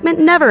excitement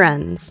never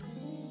ends.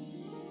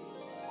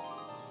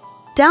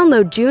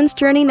 Download June's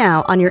Journey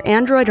now on your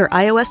Android or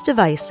iOS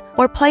device,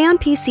 or play on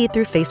PC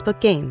through Facebook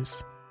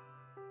Games.